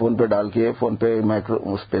گزشتہ فون پہ ڈال کے فون پہ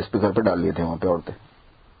اس پہ اسپیکر پہ ڈال لیے تھے وہاں پہ عورتیں.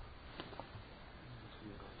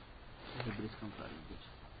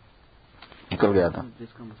 نکل گیا تھا.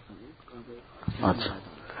 اچھا،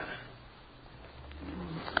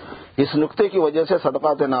 اس نقطے کی وجہ سے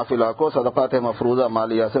صدقات نافلہ کو صدقات مفروضہ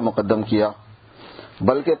مالیہ سے مقدم کیا،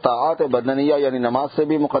 بلکہ طاعات بدنیہ یعنی نماز سے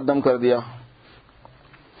بھی مقدم کر دیا.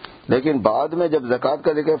 لیکن بعد میں جب زکوٰۃ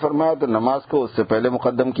کا ذکر فرمایا تو نماز کو اس سے پہلے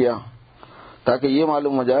مقدم کیا، تاکہ یہ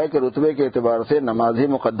معلوم ہو جائے کہ رتبے کے اعتبار سے نماز ہی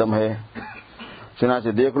مقدم ہے. چنانچہ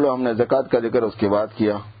دیکھ لو ہم نے زکوٰۃ کا ذکر اس کے بعد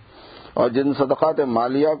کیا، اور جن صدقات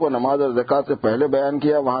مالیہ کو نماز اور زکوٰۃ سے پہلے بیان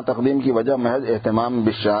کیا وہاں تقدیم کی وجہ محض اہتمام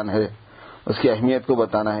بالشان ہے، اس کی اہمیت کو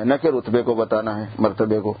بتانا ہے، نہ کہ رتبے کو بتانا ہے،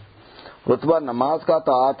 مرتبے کو. رتبہ نماز کا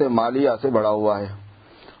طاعات مالیہ سے بڑھا ہوا ہے،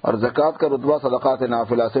 اور زکوٰۃ کا رتبہ صدقات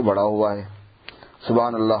نافلہ سے بڑھا ہوا ہے.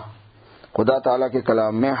 سبحان اللہ، خدا تعالیٰ کے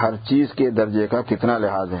کلام میں ہر چیز کے درجے کا کتنا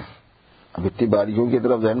لحاظ ہے. اب اتنی باریکیوں کی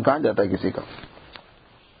طرف ذہن کہاں جاتا ہے کسی کا.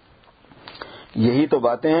 یہی تو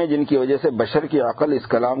باتیں ہیں جن کی وجہ سے بشر کی عقل اس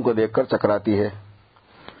کلام کو دیکھ کر چکراتی ہے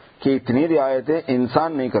کہ اتنی رعایتیں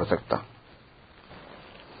انسان نہیں کر سکتا.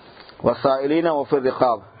 وسائلین وفی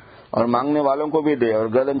الرقاب، اور مانگنے والوں کو بھی دے اور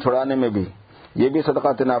گردن چھڑانے میں بھی، یہ بھی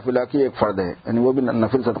صدقات نافلہ کی ایک فرد ہے، یعنی وہ بھی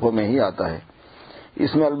نفل صدقوں میں ہی آتا ہے.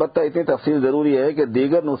 اس میں البتہ اتنی تفصیل ضروری ہے کہ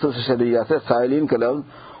دیگر نصوص شرعیہ سے سائلین کا لفظ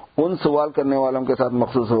ان سوال کرنے والوں کے ساتھ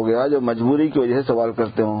مخصوص ہو گیا جو مجبوری کی وجہ سے سوال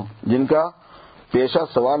کرتے ہوں، جن کا پیشہ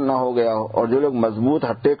سوال نہ ہو گیا ہو. اور جو لوگ مضبوط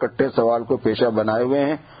ہٹے کٹے سوال کو پیشہ بنائے ہوئے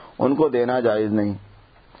ہیں ان کو دینا جائز نہیں،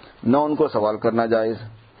 نہ ان کو سوال کرنا جائز.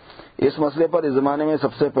 اس مسئلے پر اس زمانے میں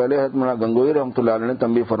سب سے پہلے حضرت مولانا گنگوئی رحمۃ اللہ علیہ نے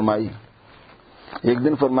تنبیہ فرمائی. ایک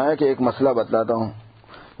دن فرمایا کہ ایک مسئلہ بتلاتا ہوں،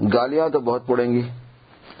 گالیاں تو بہت پڑیں گی.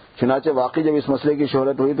 چنانچہ واقعی جب اس مسئلے کی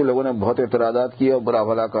شہرت ہوئی تو لوگوں نے بہت اعتراضات کیے اور برا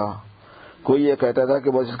بھلا کہا. کوئی یہ کہتا تھا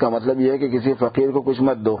کہ بس اس کا مطلب یہ ہے کہ کسی فقیر کو کچھ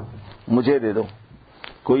مت دو، مجھے دے دو.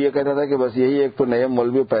 کوئی یہ کہتا تھا کہ بس یہی ایک تو نئے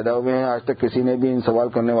مولوی پیدا ہوئے ہیں، آج تک کسی نے بھی ان سوال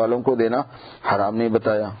کرنے والوں کو دینا حرام نہیں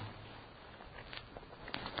بتایا.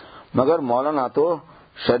 مگر مولانا تو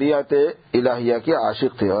شریعت الہیہ کے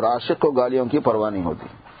عاشق تھے، اور عاشق کو گالیوں کی پرواہ نہیں ہوتی.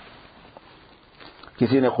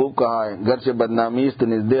 کسی نے خوب کہا ہے، گرچہ بدنامیست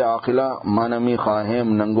نزد عاقلہ مانمی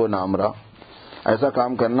خواہم ننگو نامرا. ایسا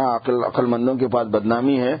کام کرنا عقل مندوں کے پاس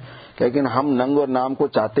بدنامی ہے، لیکن ہم ننگ اور نام کو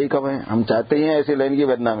چاہتے ہی کب ہیں؟ ہم چاہتے ہی ہیں ایسی لائن کی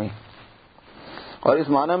بدنامی. اور اس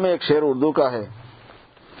معنی میں ایک شعر اردو کا ہے،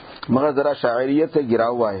 مگر ذرا شاعریت سے گرا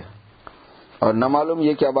ہوا ہے، اور نہ معلوم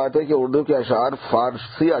یہ کیا بات ہے کہ اردو کے اشعار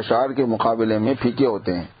فارسی اشعار کے مقابلے میں پھیکے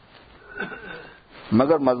ہوتے ہیں.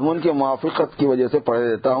 مگر مضمون کی موافقت کی وجہ سے پڑھ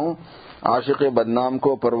دیتا ہوں. عاشق بدنام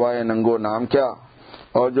کو پرواہ ننگو نام کیا،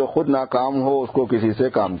 اور جو خود ناکام ہو اس کو کسی سے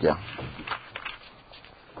کام کیا.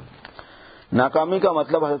 ناکامی کا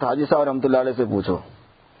مطلب حضرت حاجی صاحب رحمۃ اللہ علیہ سے پوچھو.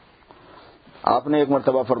 آپ نے ایک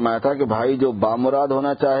مرتبہ فرمایا تھا کہ بھائی جو بامراد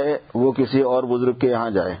ہونا چاہے وہ کسی اور بزرگ کے یہاں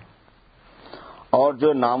جائے، اور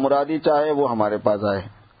جو نامرادی چاہے وہ ہمارے پاس آئے.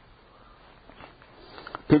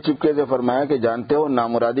 پھر چپکے سے فرمایا کہ جانتے ہو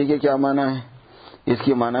نامرادی کے کیا معنی ہے؟ اس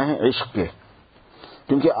کی معنی ہے عشق کے،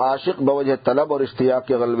 کیونکہ عاشق بوجہ طلب اور اشتیاق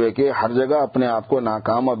کے غلبے کے ہر جگہ اپنے آپ کو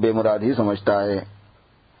ناکام اور بے مراد ہی سمجھتا ہے.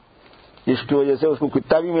 عشق کی وجہ سے اس کو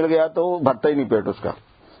کتا بھی مل گیا تو بھرتا ہی نہیں پیٹ اس کا،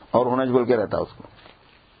 اور ہونج بول کے رہتا اس کو.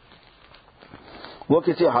 وہ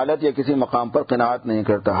کسی حالت یا کسی مقام پر قناعت نہیں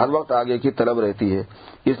کرتا، ہر وقت آگے کی طلب رہتی ہے،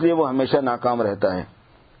 اس لیے وہ ہمیشہ ناکام رہتا ہے.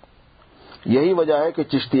 یہی وجہ ہے کہ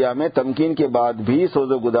چشتیہ میں تمکین کے بعد بھی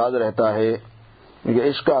سوز و گداز رہتا ہے، کیونکہ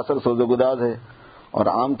عشق کا اثر سوز و گداز ہے، اور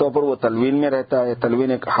عام طور پر وہ تلوین میں رہتا ہے.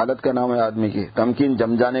 تلوین ایک حالت کا نام ہے آدمی کی، تمکین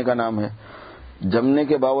جم جانے کا نام ہے. جمنے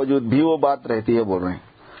کے باوجود بھی وہ بات رہتی ہے بول رہے ہیں،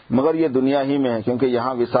 مگر یہ دنیا ہی میں ہے، کیونکہ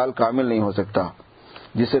یہاں وصال کامل نہیں ہو سکتا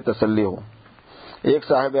جس سے تسلی ہو. ایک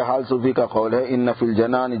صاحب حال صوفی کا قول ہے، ان فی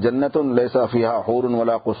الجنان جنت لیس فیہا حور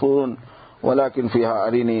ولا قصور ولکن فیہا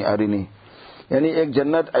ارینی ارینی. یعنی ایک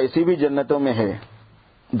جنت ایسی بھی جنتوں میں ہے،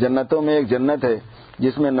 جنتوں میں ایک جنت ہے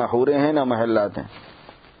جس میں نہ حوریں ہیں نہ محلات ہیں،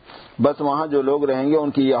 بس وہاں جو لوگ رہیں گے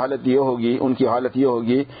ان کی حالت یہ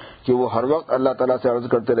ہوگی کہ وہ ہر وقت اللہ تعالیٰ سے عرض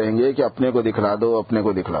کرتے رہیں گے کہ اپنے کو دکھلا دو، اپنے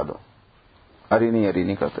کو دکھلا دو،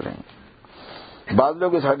 ارینی کرتے رہیں گے۔ بعض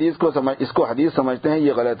لوگ اس کو حدیث سمجھتے ہیں،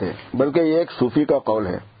 یہ غلط ہے، بلکہ یہ ایک صوفی کا قول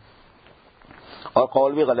ہے، اور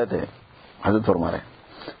قول بھی غلط ہے۔ حضرت فرما رہے ہیں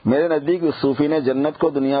میرے نزدیک اس صوفی نے جنت کو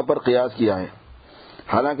دنیا پر قیاس کیا ہے،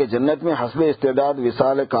 حالانکہ جنت میں حسب استعداد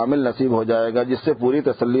وصال کامل نصیب ہو جائے گا، جس سے پوری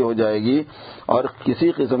تسلی ہو جائے گی اور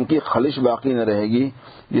کسی قسم کی خلش باقی نہ رہے گی،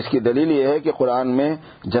 جس کی دلیل یہ ہے کہ قرآن میں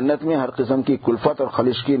جنت میں ہر قسم کی کلفت اور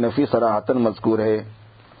خلش کی نفی صراحتاً مذکور ہے،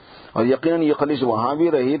 اور یقیناً یہ خلش وہاں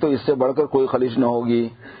بھی رہی تو اس سے بڑھ کر کوئی خلش نہ ہوگی۔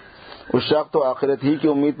 اس شخص تو آخرت ہی کی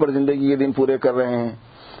امید پر زندگی کے دن پورے کر رہے ہیں،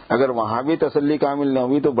 اگر وہاں بھی تسلی کامل نہ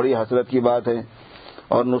ہوئی تو بڑی حسرت کی بات ہے،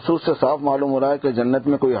 اور نصوص سے صاف معلوم ہو رہا ہے کہ جنت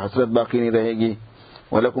میں کوئی حسرت باقی نہیں رہے گی۔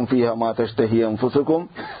 وَلَكُمْ فِيهَا مَا تَشْتَهِي أَنفُسُكُمْ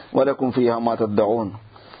وَلَكُمْ فِيهَا مَا تَدَّعُونَ۔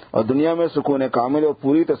 اور دنیا میں سکون کامل اور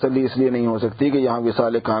پوری تسلی اس لیے نہیں ہو سکتی کہ یہاں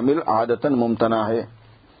وصال کامل عادتاً ممتنع ہے،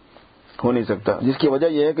 ہو نہیں سکتا، جس کی وجہ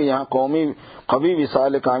یہ ہے کہ یہاں قوی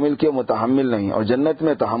وصال کامل کے متحمل نہیں، اور جنت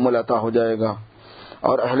میں تحمل عطا ہو جائے گا،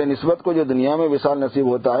 اور اہل نسبت کو جو دنیا میں وصال نصیب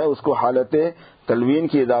ہوتا ہے اس کو حالت تلوین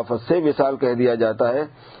کی اضافت سے وصال کہہ دیا جاتا ہے،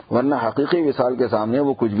 ورنہ حقیقی وصال کے سامنے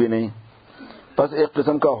وہ کچھ بھی نہیں۔ بس ایک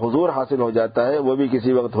قسم کا حضور حاصل ہو جاتا ہے، وہ بھی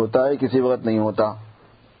کسی وقت ہوتا ہے، کسی وقت نہیں ہوتا۔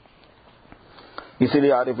 اسی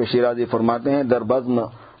لیے عارف شیرازی فرماتے ہیں در بزم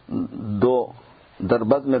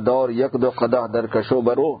دور یک دو قدح در کشو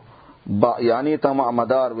برو یعنی طمع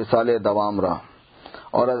مدار وصال دوام را۔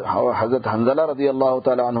 اور حضرت حنظلہ رضی اللہ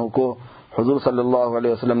تعالی عنہ کو حضور صلی اللہ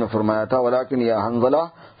علیہ وسلم نے فرمایا تھا ولیکن یا حنظلہ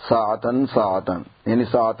ساعتن ساعتن، یعنی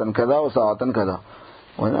ساعتن کذا و ساعتن کذا،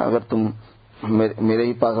 اگر تم میرے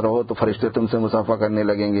ہی پاس رہو تو فرشتے تم سے مصافحہ کرنے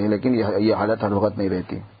لگیں گے، لیکن یہ حالت ہر وقت نہیں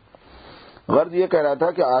رہتی۔ غرض یہ کہہ رہا تھا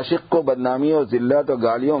کہ عاشق کو بدنامی اور ذلت اور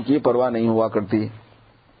گالیوں کی پرواہ نہیں ہوا کرتی،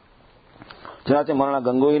 چنانچہ مولانا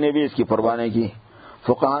گنگوئی نے بھی اس کی پرواہ نہیں کی۔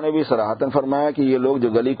 فقہا نے بھی صراحتاً فرمایا کہ یہ لوگ جو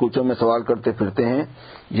گلی کوچوں میں سوال کرتے پھرتے ہیں،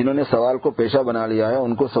 جنہوں نے سوال کو پیشہ بنا لیا ہے،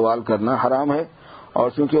 ان کو سوال کرنا حرام ہے، اور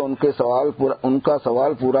چونکہ ان کا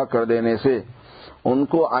سوال پورا کر دینے سے ان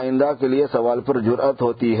کو آئندہ کے لیے سوال پر جرأت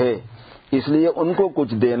ہوتی ہے، اس لیے ان کو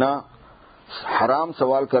کچھ دینا حرام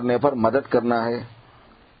سوال کرنے پر مدد کرنا ہے،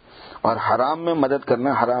 اور حرام میں مدد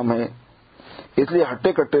کرنا حرام ہے، اس لیے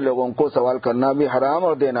ہٹے کٹے لوگوں کو سوال کرنا بھی حرام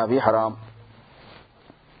اور دینا بھی حرام،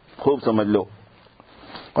 خوب سمجھ لو۔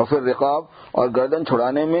 اور پھر رقاب اور گردن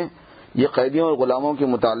چھڑانے میں یہ قیدیوں اور غلاموں کے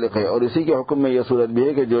متعلق ہے، اور اسی کے حکم میں یہ صورت بھی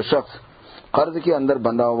ہے کہ جو شخص قرض کے اندر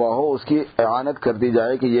بندھا ہوا ہو اس کی اعانت کر دی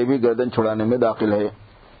جائے کہ یہ بھی گردن چھڑانے میں داخل ہے،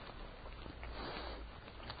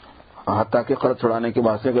 حتیٰ کہ قرض چھڑانے کے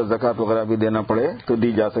بعد سے اگر زکوٰۃ وغیرہ بھی دینا پڑے تو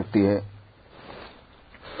دی جا سکتی ہے۔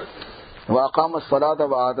 وَأَقَامَ الصَّلَاةَ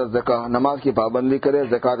وَآتَى الزَّكَاةَ، نماز کی پابندی کرے،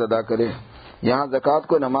 زکوٰۃ ادا کرے۔ یہاں زکوٰۃ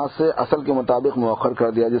کو نماز سے اصل کے مطابق مؤخر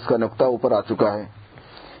کر دیا، جس کا نقطہ اوپر آ چکا ہے۔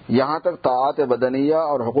 یہاں تک طاعت بدنیہ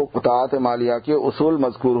اور حقوق طاعت مالیہ کے اصول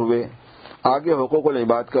مذکور ہوئے، آگے حقوق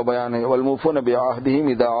العباد کا بیان ہے۔ وَالْمُوفُونَ بِعَهْدِهِمْ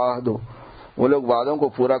إِذَا عَاهَدُوا، وہ لوگ وعدوں کو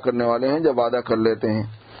پورا کرنے والے ہیں جب وعدہ کر لیتے ہیں۔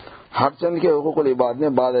 ہر چند کے حقوق العباد میں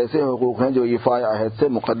بعض ایسے حقوق ہیں جو ایفاء عہد سے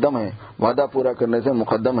مقدم ہیں، وعدہ پورا کرنے سے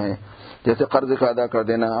مقدم ہیں، جیسے قرض کا ادا کر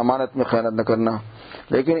دینا، امانت میں خیانت نہ کرنا،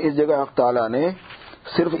 لیکن اس جگہ حق تعالیٰ نے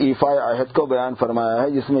صرف ایفاء عہد کو بیان فرمایا ہے،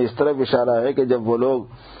 جس میں اس طرف اشارہ ہے کہ جب وہ لوگ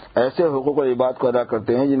ایسے حقوق العباد کو ادا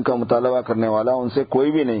کرتے ہیں جن کا مطالبہ کرنے والا ان سے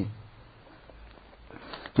کوئی بھی نہیں،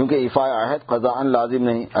 کیونکہ ایفاء عہد قضاءً لازم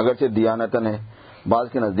نہیں، اگرچہ دیانتاً ہے، بعض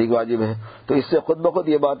کے نزدیک واجب ہے، تو اس سے خود بخود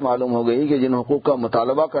یہ بات معلوم ہو گئی کہ جن حقوق کا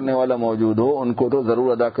مطالبہ کرنے والا موجود ہو ان کو تو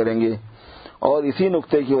ضرور ادا کریں گے، اور اسی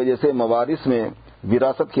نقطے کی وجہ سے موارث میں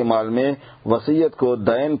وراثت کے مال میں وصیت کو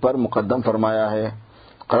دین پر مقدم فرمایا ہے،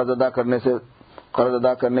 قرض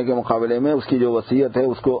ادا کرنے کے مقابلے میں اس کی جو وصیت ہے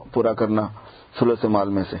اس کو پورا کرنا ثلث مال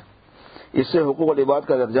میں سے۔ اس سے حقوق العباد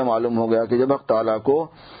کا درجہ معلوم ہو گیا کہ جب حق تعالیٰ کو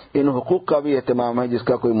ان حقوق کا بھی اہتمام ہے جس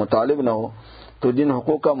کا کوئی مطالب نہ ہو، تو جن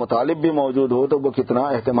حقوق کا مطالب بھی موجود ہو تو وہ کتنا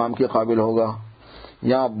اہتمام کے قابل ہوگا۔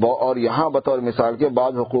 یہاں بطور مثال کے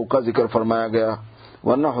بعض حقوق کا ذکر فرمایا گیا،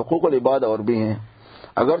 ورنہ حقوق العباد اور بھی ہیں۔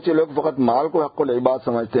 اگرچہ لوگ فقط مال کو حق العباد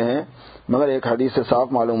سمجھتے ہیں، مگر ایک حدیث سے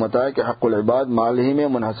صاف معلوم ہوتا ہے کہ حق العباد مال ہی میں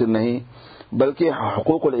منحصر نہیں، بلکہ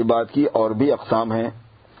حقوق العباد کی اور بھی اقسام ہیں۔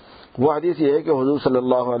 وہ حدیث یہ ہے کہ حضور صلی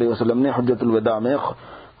اللہ علیہ وسلم نے حجۃ الوداع میں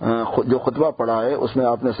جو خطبہ پڑھا ہے اس میں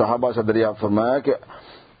آپ نے صحابہ سے دریافت فرمایا کہ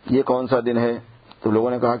یہ کون سا دن ہے، تو لوگوں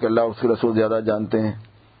نے کہا کہ اللہ اور اس کے رسول زیادہ جانتے ہیں۔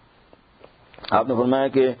 آپ نے فرمایا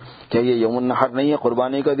کہ کیا یہ یوم النحر نہیں ہے،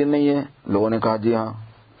 قربانی کا دن نہیں ہے؟ لوگوں نے کہا جی ہاں۔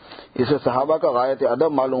 اس سے صحابہ کا غایت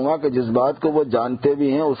ادب معلوم ہوا کہ جس بات کو وہ جانتے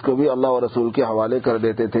بھی ہیں اس کو بھی اللہ اور رسول کے حوالے کر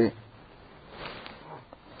دیتے تھے،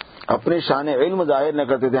 اپنی شان علم ظاہر نہ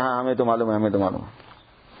کرتے تھے، ہاں ہمیں تو معلوم ہے، ہمیں تو معلوم ہے۔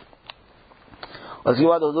 اس کے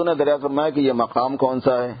بعد حضور نے دریافت فرمایا کہ یہ مقام کون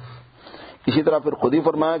سا ہے. اسی طرح پھر خود ہی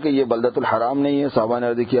فرمایا کہ یہ بلدۃ الحرام نہیں ہے. صحابہ نے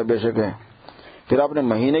عرض کیا بے شک ہے. پھر آپ نے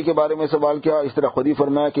مہینے کے بارے میں سوال کیا, اس طرح خود ہی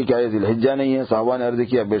فرمایا کہ کیا یہ ذی الحجہ نہیں ہے. صحابہ نے عرض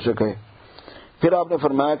کیا بے شک ہے. پھر آپ نے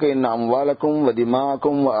فرمایا کہ ان اموالکم و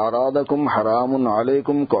دماءکم و اعراضکم حرام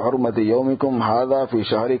علیکم کحرمت یومکم ھذا فی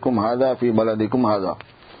شہرکم ھذا فی بلدکم ھذا,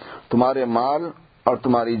 تمہارے مال اور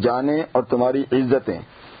تمہاری جانیں اور تمہاری عزتیں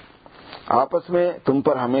آپس میں تم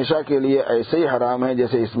پر ہمیشہ کے لیے ایسے ہی حرام ہے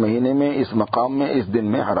جیسے اس مہینے میں, اس مقام میں, اس دن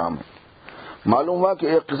میں حرام ہے. معلوم ہوا کہ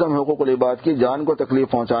ایک قسم حقوق العباد کی جان کو تکلیف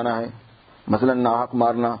پہنچانا ہے, مثلا ناحق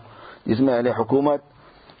مارنا جس میں اہل حکومت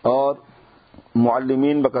اور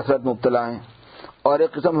معلمین بکثرت مبتلا ہیں, اور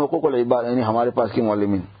ایک قسم حقوق العباد یعنی ہمارے پاس کے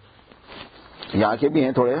معلمین, یہاں کے بھی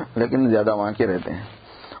ہیں تھوڑے لیکن زیادہ وہاں کے رہتے ہیں,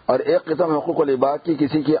 اور ایک قسم حقوق العباد کی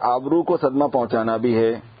کسی کی آبرو کو صدمہ پہنچانا بھی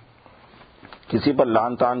ہے, کسی پر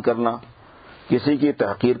لعن طعن کرنا, کسی کی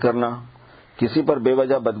تحقیر کرنا, کسی پر بے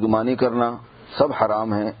وجہ بدگمانی کرنا, سب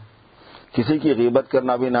حرام ہے. کسی کی غیبت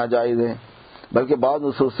کرنا بھی ناجائز ہے, بلکہ بعض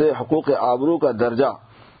نصوص سے حقوق آبرو کا درجہ,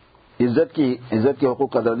 عزت کے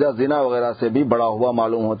حقوق کا درجہ زنا وغیرہ سے بھی بڑا ہوا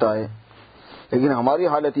معلوم ہوتا ہے. لیکن ہماری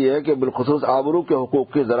حالت یہ ہے کہ بالخصوص آبرو کے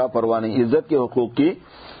حقوق کی ذرا پرواہ نہیں, عزت کے حقوق کی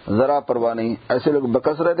ذرا پرواہ نہیں. ایسے لوگ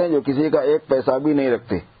بکثرت ہیں جو کسی کا ایک پیسہ بھی نہیں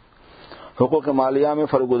رکھتے, حقوق مالیہ میں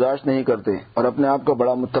فرگزاشت نہیں کرتے, اور اپنے آپ کو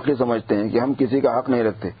بڑا متقی سمجھتے ہیں کہ ہم کسی کا حق نہیں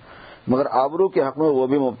رکھتے, مگر آبرو کے حق میں وہ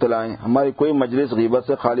بھی مبتلا ہیں. ہماری کوئی مجلس غیبت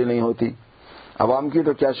سے خالی نہیں ہوتی. عوام کی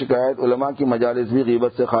تو کیا شکایت, علماء کی مجالس بھی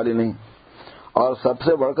غیبت سے خالی نہیں, اور سب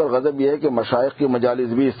سے بڑھ کر غضب یہ ہے کہ مشائخ کی مجالس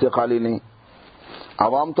بھی اس سے خالی نہیں.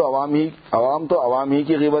 عوام تو عوام ہی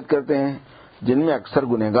کی غیبت کرتے ہیں جن میں اکثر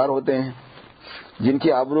گنہگار ہوتے ہیں, جن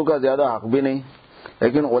کی آبرو کا زیادہ حق بھی نہیں.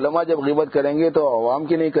 لیکن علماء جب غیبت کریں گے تو عوام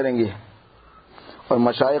کی نہیں کریں گے, اور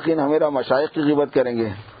مشائخین ہمیرا مشائخ کی غیبت کریں گے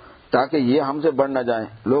تاکہ یہ ہم سے بڑھ نہ جائیں,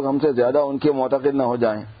 لوگ ہم سے زیادہ ان کے معتقد نہ ہو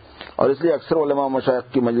جائیں. اور اس لیے اکثر علماء و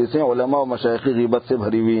مشائخ کی مجلسیں علماء و مشائخ کی غیبت سے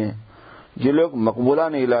بھری ہوئی ہیں. یہ لوگ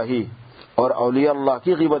مقبولان الہی اور اولیاء اللہ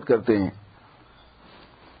کی غیبت کرتے ہیں,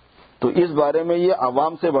 تو اس بارے میں یہ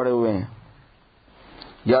عوام سے بڑھے ہوئے ہیں.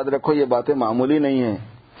 یاد رکھو یہ باتیں معمولی نہیں ہیں,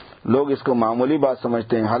 لوگ اس کو معمولی بات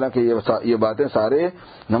سمجھتے ہیں, حالانکہ یہ باتیں سارے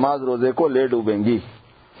نماز روزے کو لے ڈوبیں گی.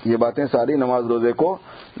 یہ باتیں ساری نماز روزے کو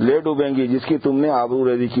لے ڈوبیں گی. جس کی تم نے آبرو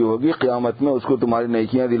ریزی کی ہوگی قیامت میں اس کو تمہاری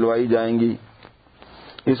نیکیاں دلوائی جائیں گی.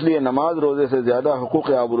 اس لیے نماز روزے سے زیادہ حقوق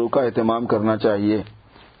آبرو کا اہتمام کرنا چاہیے.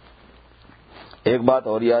 ایک بات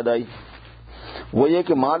اور یاد آئی, وہ یہ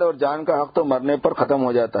کہ مال اور جان کا حق تو مرنے پر ختم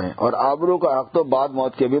ہو جاتا ہے, اور آبرو کا حق تو بعد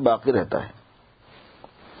موت کے بھی باقی رہتا ہے.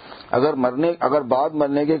 اگر بعد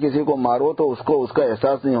مرنے کے کسی کو مارو تو اس کو اس کا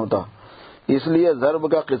احساس نہیں ہوتا, اس لیے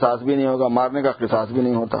ضرب کا قصاص بھی نہیں ہوگا, مارنے کا قصاص بھی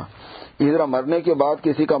نہیں ہوتا. اسی طرح مرنے کے بعد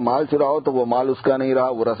کسی کا مال چراؤ تو وہ مال اس کا نہیں رہا,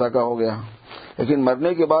 وہ رسا کا ہو گیا. لیکن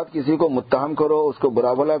مرنے کے بعد کسی کو متہم کرو, اس کو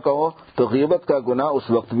برا بھلا کہو تو غیبت کا گناہ اس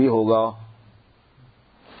وقت بھی ہوگا.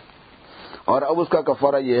 اور اب اس کا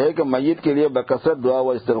کفارہ یہ ہے کہ میت کے لیے بکثرت دعا و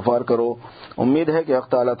استغفار کرو, امید ہے کہ حق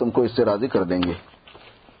تعالیٰ تم کو اس سے راضی کر دیں گے.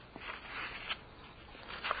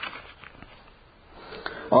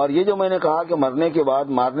 اور یہ جو میں نے کہا کہ مرنے کے بعد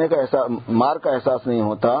مار کا احساس نہیں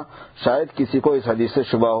ہوتا, شاید کسی کو اس حدیث سے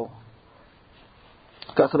شبہ ہو.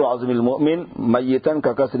 کسر عظم المؤمن میتن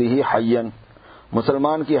کا کسری ہی حین,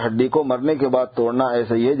 مسلمان کی ہڈی کو مرنے کے بعد توڑنا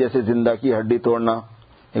ایسا ہی ہے جیسے زندہ کی ہڈی توڑنا.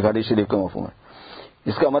 ایک حدیث شریف کا مفہوم ہے.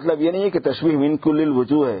 اس کا مطلب یہ نہیں ہے کہ تشبیہ من کل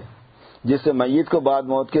الوجوہ ہے, جس سے میت کو بعد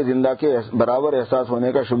موت کے زندہ کے برابر احساس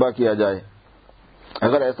ہونے کا شبہ کیا جائے.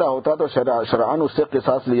 اگر ایسا ہوتا تو شرعاً اس سے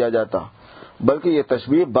قصاص لیا جاتا, بلکہ یہ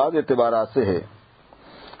تشبیہ بعض اعتبارات سے ہے.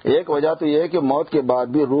 ایک وجہ تو یہ ہے کہ موت کے بعد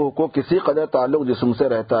بھی روح کو کسی قدر تعلق جسم سے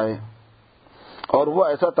رہتا ہے, اور وہ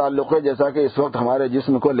ایسا تعلق ہے جیسا کہ اس وقت ہمارے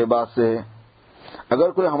جسم کو لباس سے ہے. اگر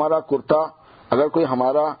کوئی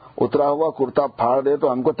ہمارا اترا ہوا کرتا پھاڑ دے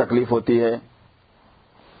تو ہم کو تکلیف ہوتی ہے.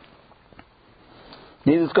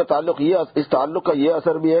 اس تعلق کا یہ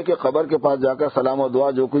اثر بھی ہے کہ قبر کے پاس جا کر سلام و دعا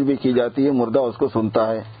جو کچھ بھی کی جاتی ہے مردہ اس کو سنتا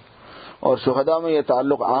ہے, اور شہداء میں یہ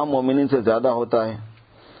تعلق عام مومنین سے زیادہ ہوتا ہے,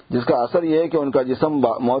 جس کا اثر یہ ہے کہ ان کا جسم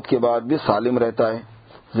موت کے بعد بھی سالم رہتا ہے,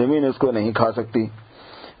 زمین اس کو نہیں کھا سکتی.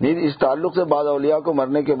 اس تعلق سے بعض اولیاء کو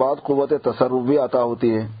مرنے کے بعد قوت تصرف بھی عطا ہوتی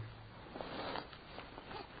ہے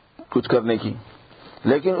کچھ کرنے کی,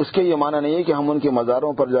 لیکن اس کے یہ معنی نہیں ہے کہ ہم ان کے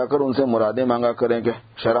مزاروں پر جا کر ان سے مرادیں مانگا کریں کہ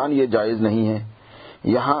شرعاً یہ جائز نہیں ہے.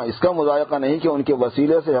 یہاں اس کا مذائقہ نہیں کہ ان کے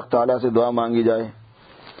وسیلے سے حق تعالیٰ سے دعا مانگی جائے.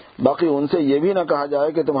 باقی ان سے یہ بھی نہ کہا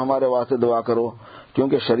جائے کہ تم ہمارے واسطے دعا کرو,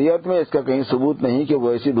 کیونکہ شریعت میں اس کا کہیں ثبوت نہیں کہ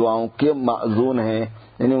وہ ایسی دعاؤں کے معذون ہیں,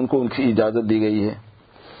 یعنی ان کو ان کی اجازت دی گئی ہے.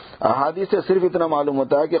 احادیث سے صرف اتنا معلوم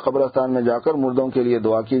ہوتا ہے کہ قبرستان میں جا کر مردوں کے لیے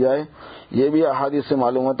دعا کی جائے. یہ بھی احادیث سے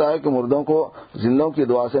معلوم ہوتا ہے کہ مردوں کو زندوں کی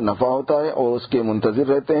دعا سے نفع ہوتا ہے اور اس کے منتظر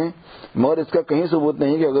رہتے ہیں، مگر اس کا کہیں ثبوت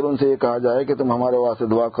نہیں کہ اگر ان سے یہ کہا جائے کہ تم ہمارے واسطے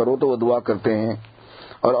دعا کرو تو وہ دعا کرتے ہیں.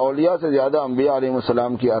 اور اولیاء سے زیادہ انبیاء علیہ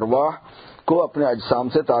السلام کی ارواح کو اپنے اجسام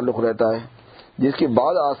سے تعلق رہتا ہے، جس کی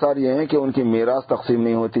بعض آثار یہ ہیں کہ ان کی میراث تقسیم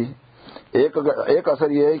نہیں ہوتی. ایک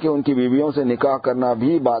اثر یہ ہے کہ ان کی بیویوں سے نکاح کرنا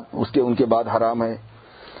بھی ان کے بعد حرام ہے،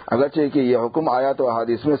 اگرچہ کہ یہ حکم آیات و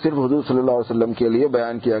احادیث میں صرف حضور صلی اللہ علیہ وسلم کے لیے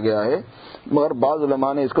بیان کیا گیا ہے، مگر بعض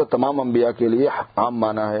علماء نے اس کو تمام انبیاء کے لیے عام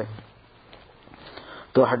مانا ہے.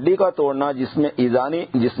 تو ہڈی کا توڑنا جسمانی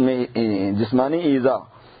ایذا،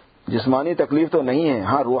 جسمانی تکلیف تو نہیں ہے،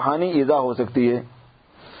 ہاں روحانی ایذا ہو سکتی ہے.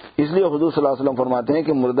 اس لیے حضور صلی اللہ علیہ وسلم فرماتے ہیں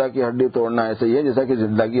کہ مردہ کی ہڈی توڑنا ایسے ہی ہے جیسا کہ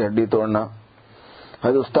زندہ کی ہڈی توڑنا.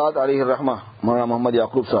 حضرت استاد علیہ الرحمہ مولانا محمد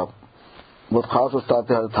یعقوب صاحب بہت خاص استاد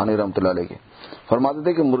تھے حضرت تھانوی رحمۃ اللہ علیہ کے، فرماتے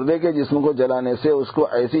تھے کہ مردے کے جسم کو جلانے سے اس کو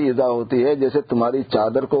ایسی ایذا ہوتی ہے جیسے تمہاری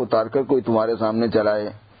چادر کو اتار کر کوئی تمہارے سامنے جلائے،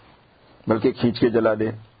 بلکہ کھینچ کے جلا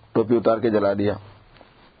دے، ٹوپی اتار کے جلا دیا.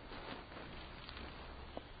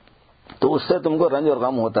 تو اس سے تم کو رنج اور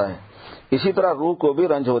غم ہوتا ہے. اسی طرح روح کو بھی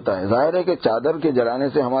رنج ہوتا ہے. ظاہر ہے کہ چادر کے جلانے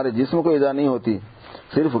سے ہمارے جسم کو ایذا نہیں ہوتی،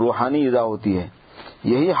 صرف روحانی ایذا ہوتی ہے.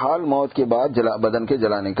 یہی حال موت کے بعد بدن کے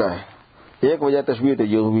جلانے کا ہے. ایک وجہ تشبیہ تو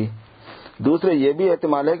یہ ہوئی. دوسرے یہ بھی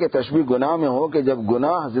احتمال ہے کہ تشبیہ گناہ میں ہو کہ جب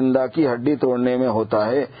گناہ زندہ کی ہڈی توڑنے میں ہوتا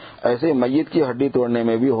ہے ایسے میت کی ہڈی توڑنے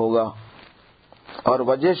میں بھی ہوگا. اور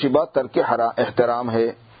وجہ شبہ ترک احترام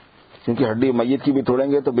ہے، کیونکہ ہڈی میت کی بھی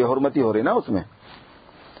توڑیں گے تو بے حرمتی ہو رہی نا اس میں،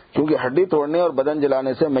 کیونکہ ہڈی توڑنے اور بدن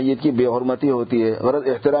جلانے سے میت کی بے حرمتی ہوتی ہے. غرض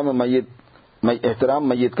احترام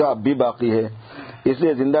میت کا اب بھی باقی ہے، اس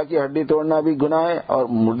لیے زندہ کی ہڈی توڑنا بھی گناہ ہے اور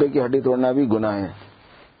مردے کی ہڈی توڑنا بھی گناہ ہے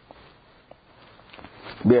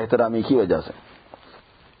بے احترامی کی وجہ سے.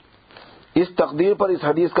 اس تقدیر پر اس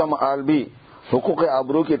حدیث کا مآل بھی حقوق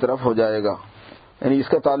آبرو کی طرف ہو جائے گا، یعنی اس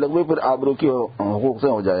کا تعلق بھی پھر آبرو کی حقوق سے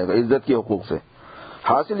ہو جائے گا، عزت کے حقوق سے.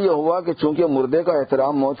 حاصل یہ ہوا کہ چونکہ مردے کا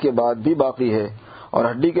احترام موت کے بعد بھی باقی ہے اور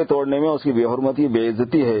ہڈی کے توڑنے میں اس کی بے حرمتی بے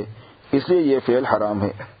عزتی ہے، اس لیے یہ فعل حرام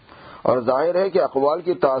ہے. اور ظاہر ہے کہ اقوال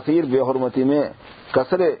کی تاثیر بے حرمتی میں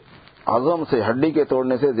کسر عظم سے ہڈی کے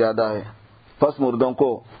توڑنے سے زیادہ ہے، پس مردوں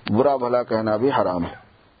کو برا بھلا کہنا بھی حرام ہے.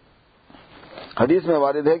 حدیث میں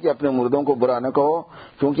وارد ہے کہ اپنے مردوں کو برا نہ کہو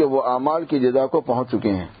کیونکہ وہ اعمال کی جزا کو پہنچ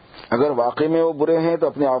چکے ہیں. اگر واقعی میں وہ برے ہیں تو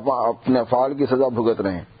اپنے افعال کی سزا بھگت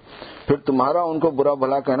رہے ہیں، پھر تمہارا ان کو برا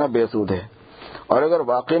بھلا کہنا بے سود ہے. اور اگر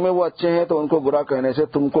واقعی میں وہ اچھے ہیں تو ان کو برا کہنے سے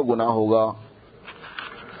تم کو گناہ ہوگا،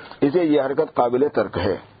 اسے یہ حرکت قابل ترک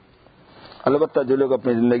ہے. البتہ جو لوگ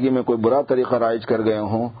اپنی زندگی میں کوئی برا طریقہ رائج کر گئے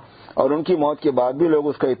ہوں اور ان کی موت کے بعد بھی لوگ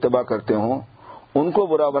اس کا اتباع کرتے ہوں، ان کو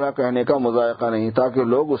برا بھلا کہنے کا مذائقہ نہیں تاکہ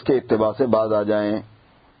لوگ اس کے اتباع سے باز آ جائیں.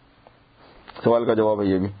 سوال کا جواب ہے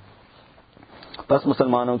یہ بھی. بس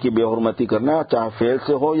مسلمانوں کی بے حرمتی کرنا چاہے فعل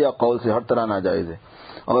سے ہو یا قول سے ہر طرح ناجائز ہے.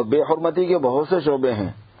 اور بے حرمتی کے بہت سے شعبے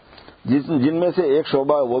ہیں جن میں سے ایک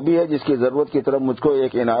شعبہ وہ بھی ہے جس کی ضرورت کی طرف مجھ کو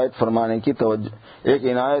ایک عنایت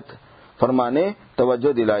فرمانے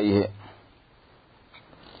توجہ دلائی ہے.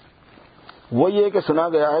 وہ یہ کہ سنا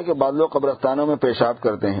گیا ہے کہ بعض لوگ قبرستانوں میں پیشاب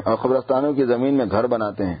کرتے ہیں اور قبرستانوں کی زمین میں گھر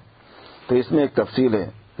بناتے ہیں. تو اس میں ایک تفصیل ہے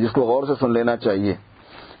جس کو غور سے سن لینا چاہیے.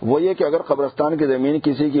 وہ یہ کہ اگر قبرستان کی زمین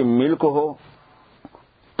کسی کی ملک ہو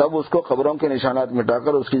تب اس کو قبروں کے نشانات مٹا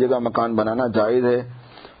کر اس کی جگہ مکان بنانا جائز ہے،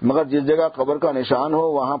 مگر جس جگہ قبر کا نشان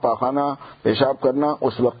ہو وہاں پاخانہ پیشاب کرنا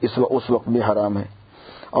اس وقت بھی حرام ہے.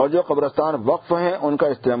 اور جو قبرستان وقف ہیں ان کا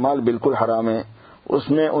استعمال بالکل حرام ہے،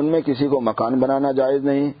 ان میں کسی کو مکان بنانا جائز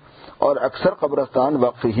نہیں، اور اکثر قبرستان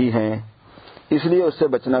وقف ہی ہیں، اس لیے اس سے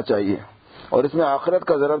بچنا چاہیے. اور اس میں آخرت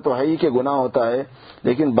کا ضرر تو ہے ہی کہ گناہ ہوتا ہے،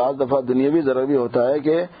 لیکن بعض دفعہ دنیاوی ضرر بھی ہوتا ہے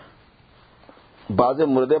کہ بعض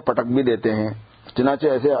مردے پٹک بھی دیتے ہیں. چنانچہ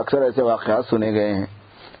اکثر ایسے واقعات سنے گئے ہیں.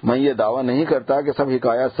 میں یہ دعویٰ نہیں کرتا کہ سب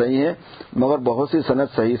حکایات صحیح ہیں، مگر بہت سی سند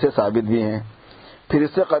صحیح سے ثابت بھی ہیں. پھر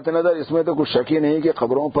اس سے قطع نظر اس میں تو کچھ شک ہی نہیں کہ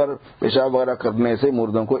قبروں پر پیشاب وغیرہ کرنے سے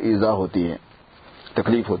مردوں کو ایذا ہوتی ہے،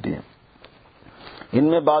 تکلیف ہوتی ہے. ان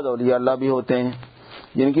میں بعض اولیاء اللہ بھی ہوتے ہیں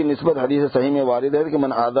جن کی نسبت حدیث صحیح میں وارد ہے کہ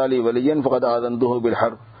من عادى لي وليا فقد آذنته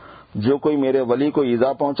بالحرب، جو کوئی میرے ولی کو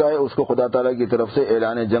ایذا پہنچائے اس کو خدا تعالیٰ کی طرف سے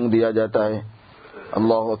اعلان جنگ دیا جاتا ہے.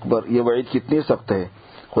 اللہ اکبر، یہ وعید کتنی سخت ہے.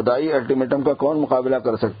 خدائی الٹیمیٹم کا کون مقابلہ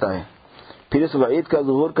کر سکتا ہے؟ پھر اس وعید کا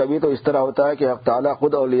ظہور کبھی تو اس طرح ہوتا ہے کہ حق تعالیٰ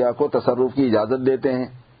خود اولیاء کو تصرف کی اجازت دیتے ہیں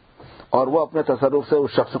اور وہ اپنے تصرف سے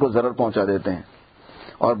اس شخص کو ضرر پہنچا دیتے ہیں.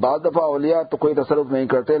 اور بعض دفعہ اولیاء تو کوئی تصرف نہیں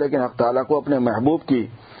کرتے لیکن حق تعالیٰ کو اپنے محبوب کی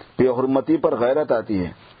بے حرمتی پر غیرت آتی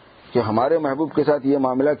ہے کہ ہمارے محبوب کے ساتھ یہ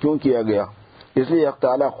معاملہ کیوں کیا گیا، اس لیے حق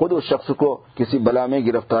تعالیٰ خود اس شخص کو کسی بلا میں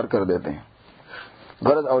گرفتار کر دیتے ہیں.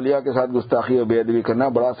 غرض اولیاء کے ساتھ گستاخی و بے ادبی کرنا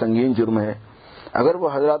بڑا سنگین جرم ہے. اگر وہ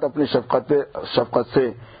حضرات اپنی شفقت سے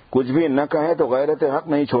کچھ بھی نہ کہیں تو غیرت حق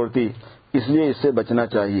نہیں چھوڑتی، اس لیے اس سے بچنا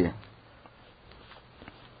چاہیے.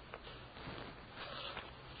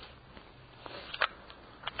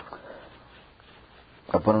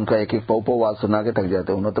 اپن ان کا ایک ایک پو آواز سنا کے تھک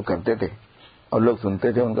جاتے، انہوں تو کرتے تھے اور لوگ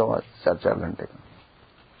سنتے تھے ان کا آواز 4 گھنٹے کا.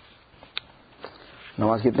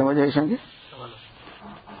 نماز کتنے بجے عشاء کی؟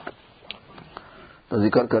 تو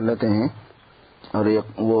ذکر کر لیتے ہیں. اور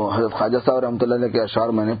وہ حضرت خواجہ صاحب رحمۃ اللہ علیہ کے اشعار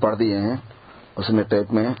میں نے پڑھ دیے ہیں، اس میں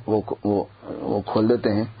ٹیپ میں وہ کھول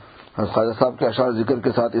دیتے ہیں. حضرت خواجہ صاحب کے اشعار ذکر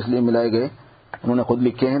کے ساتھ اس لیے ملائے گئے، انہوں نے خود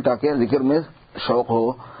لکھے ہیں تاکہ ذکر میں شوق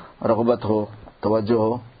ہو، رغبت ہو، توجہ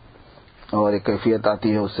ہو، اور ایک کیفیت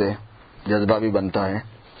آتی ہے، اس سے جذبہ بھی بنتا ہے.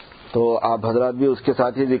 تو آپ حضرات بھی اس کے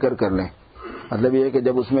ساتھ ہی ذکر کر لیں. مطلب یہ ہے کہ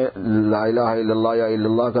جب اس میں لا الہ الا اللہ یا الا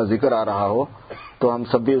اللہ کا ذکر آ رہا ہو تو ہم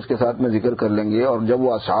سب بھی اس کے ساتھ میں ذکر کر لیں گے، اور جب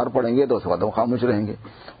وہ اشعار پڑھیں گے تو اس وقت ہم خاموش رہیں گے،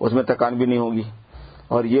 اس میں تکان بھی نہیں ہوگی.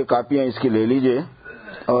 اور یہ کاپیاں اس کی لے لیجئے،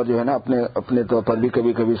 اور جو ہے نا اپنے طور پر بھی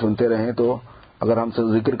کبھی کبھی سنتے رہیں. تو اگر ہم سے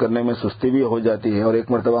ذکر کرنے میں سستی بھی ہو جاتی ہے اور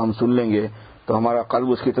ایک مرتبہ ہم سن لیں گے تو ہمارا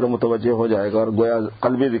قلب اس کی طرف متوجہ ہو جائے گا، اور گویا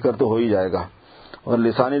قلبی ذکر تو ہو ہی جائے گا، اور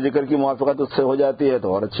لسانی ذکر کی موافقت اس سے ہو جاتی ہے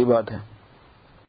تو اور اچھی بات ہے.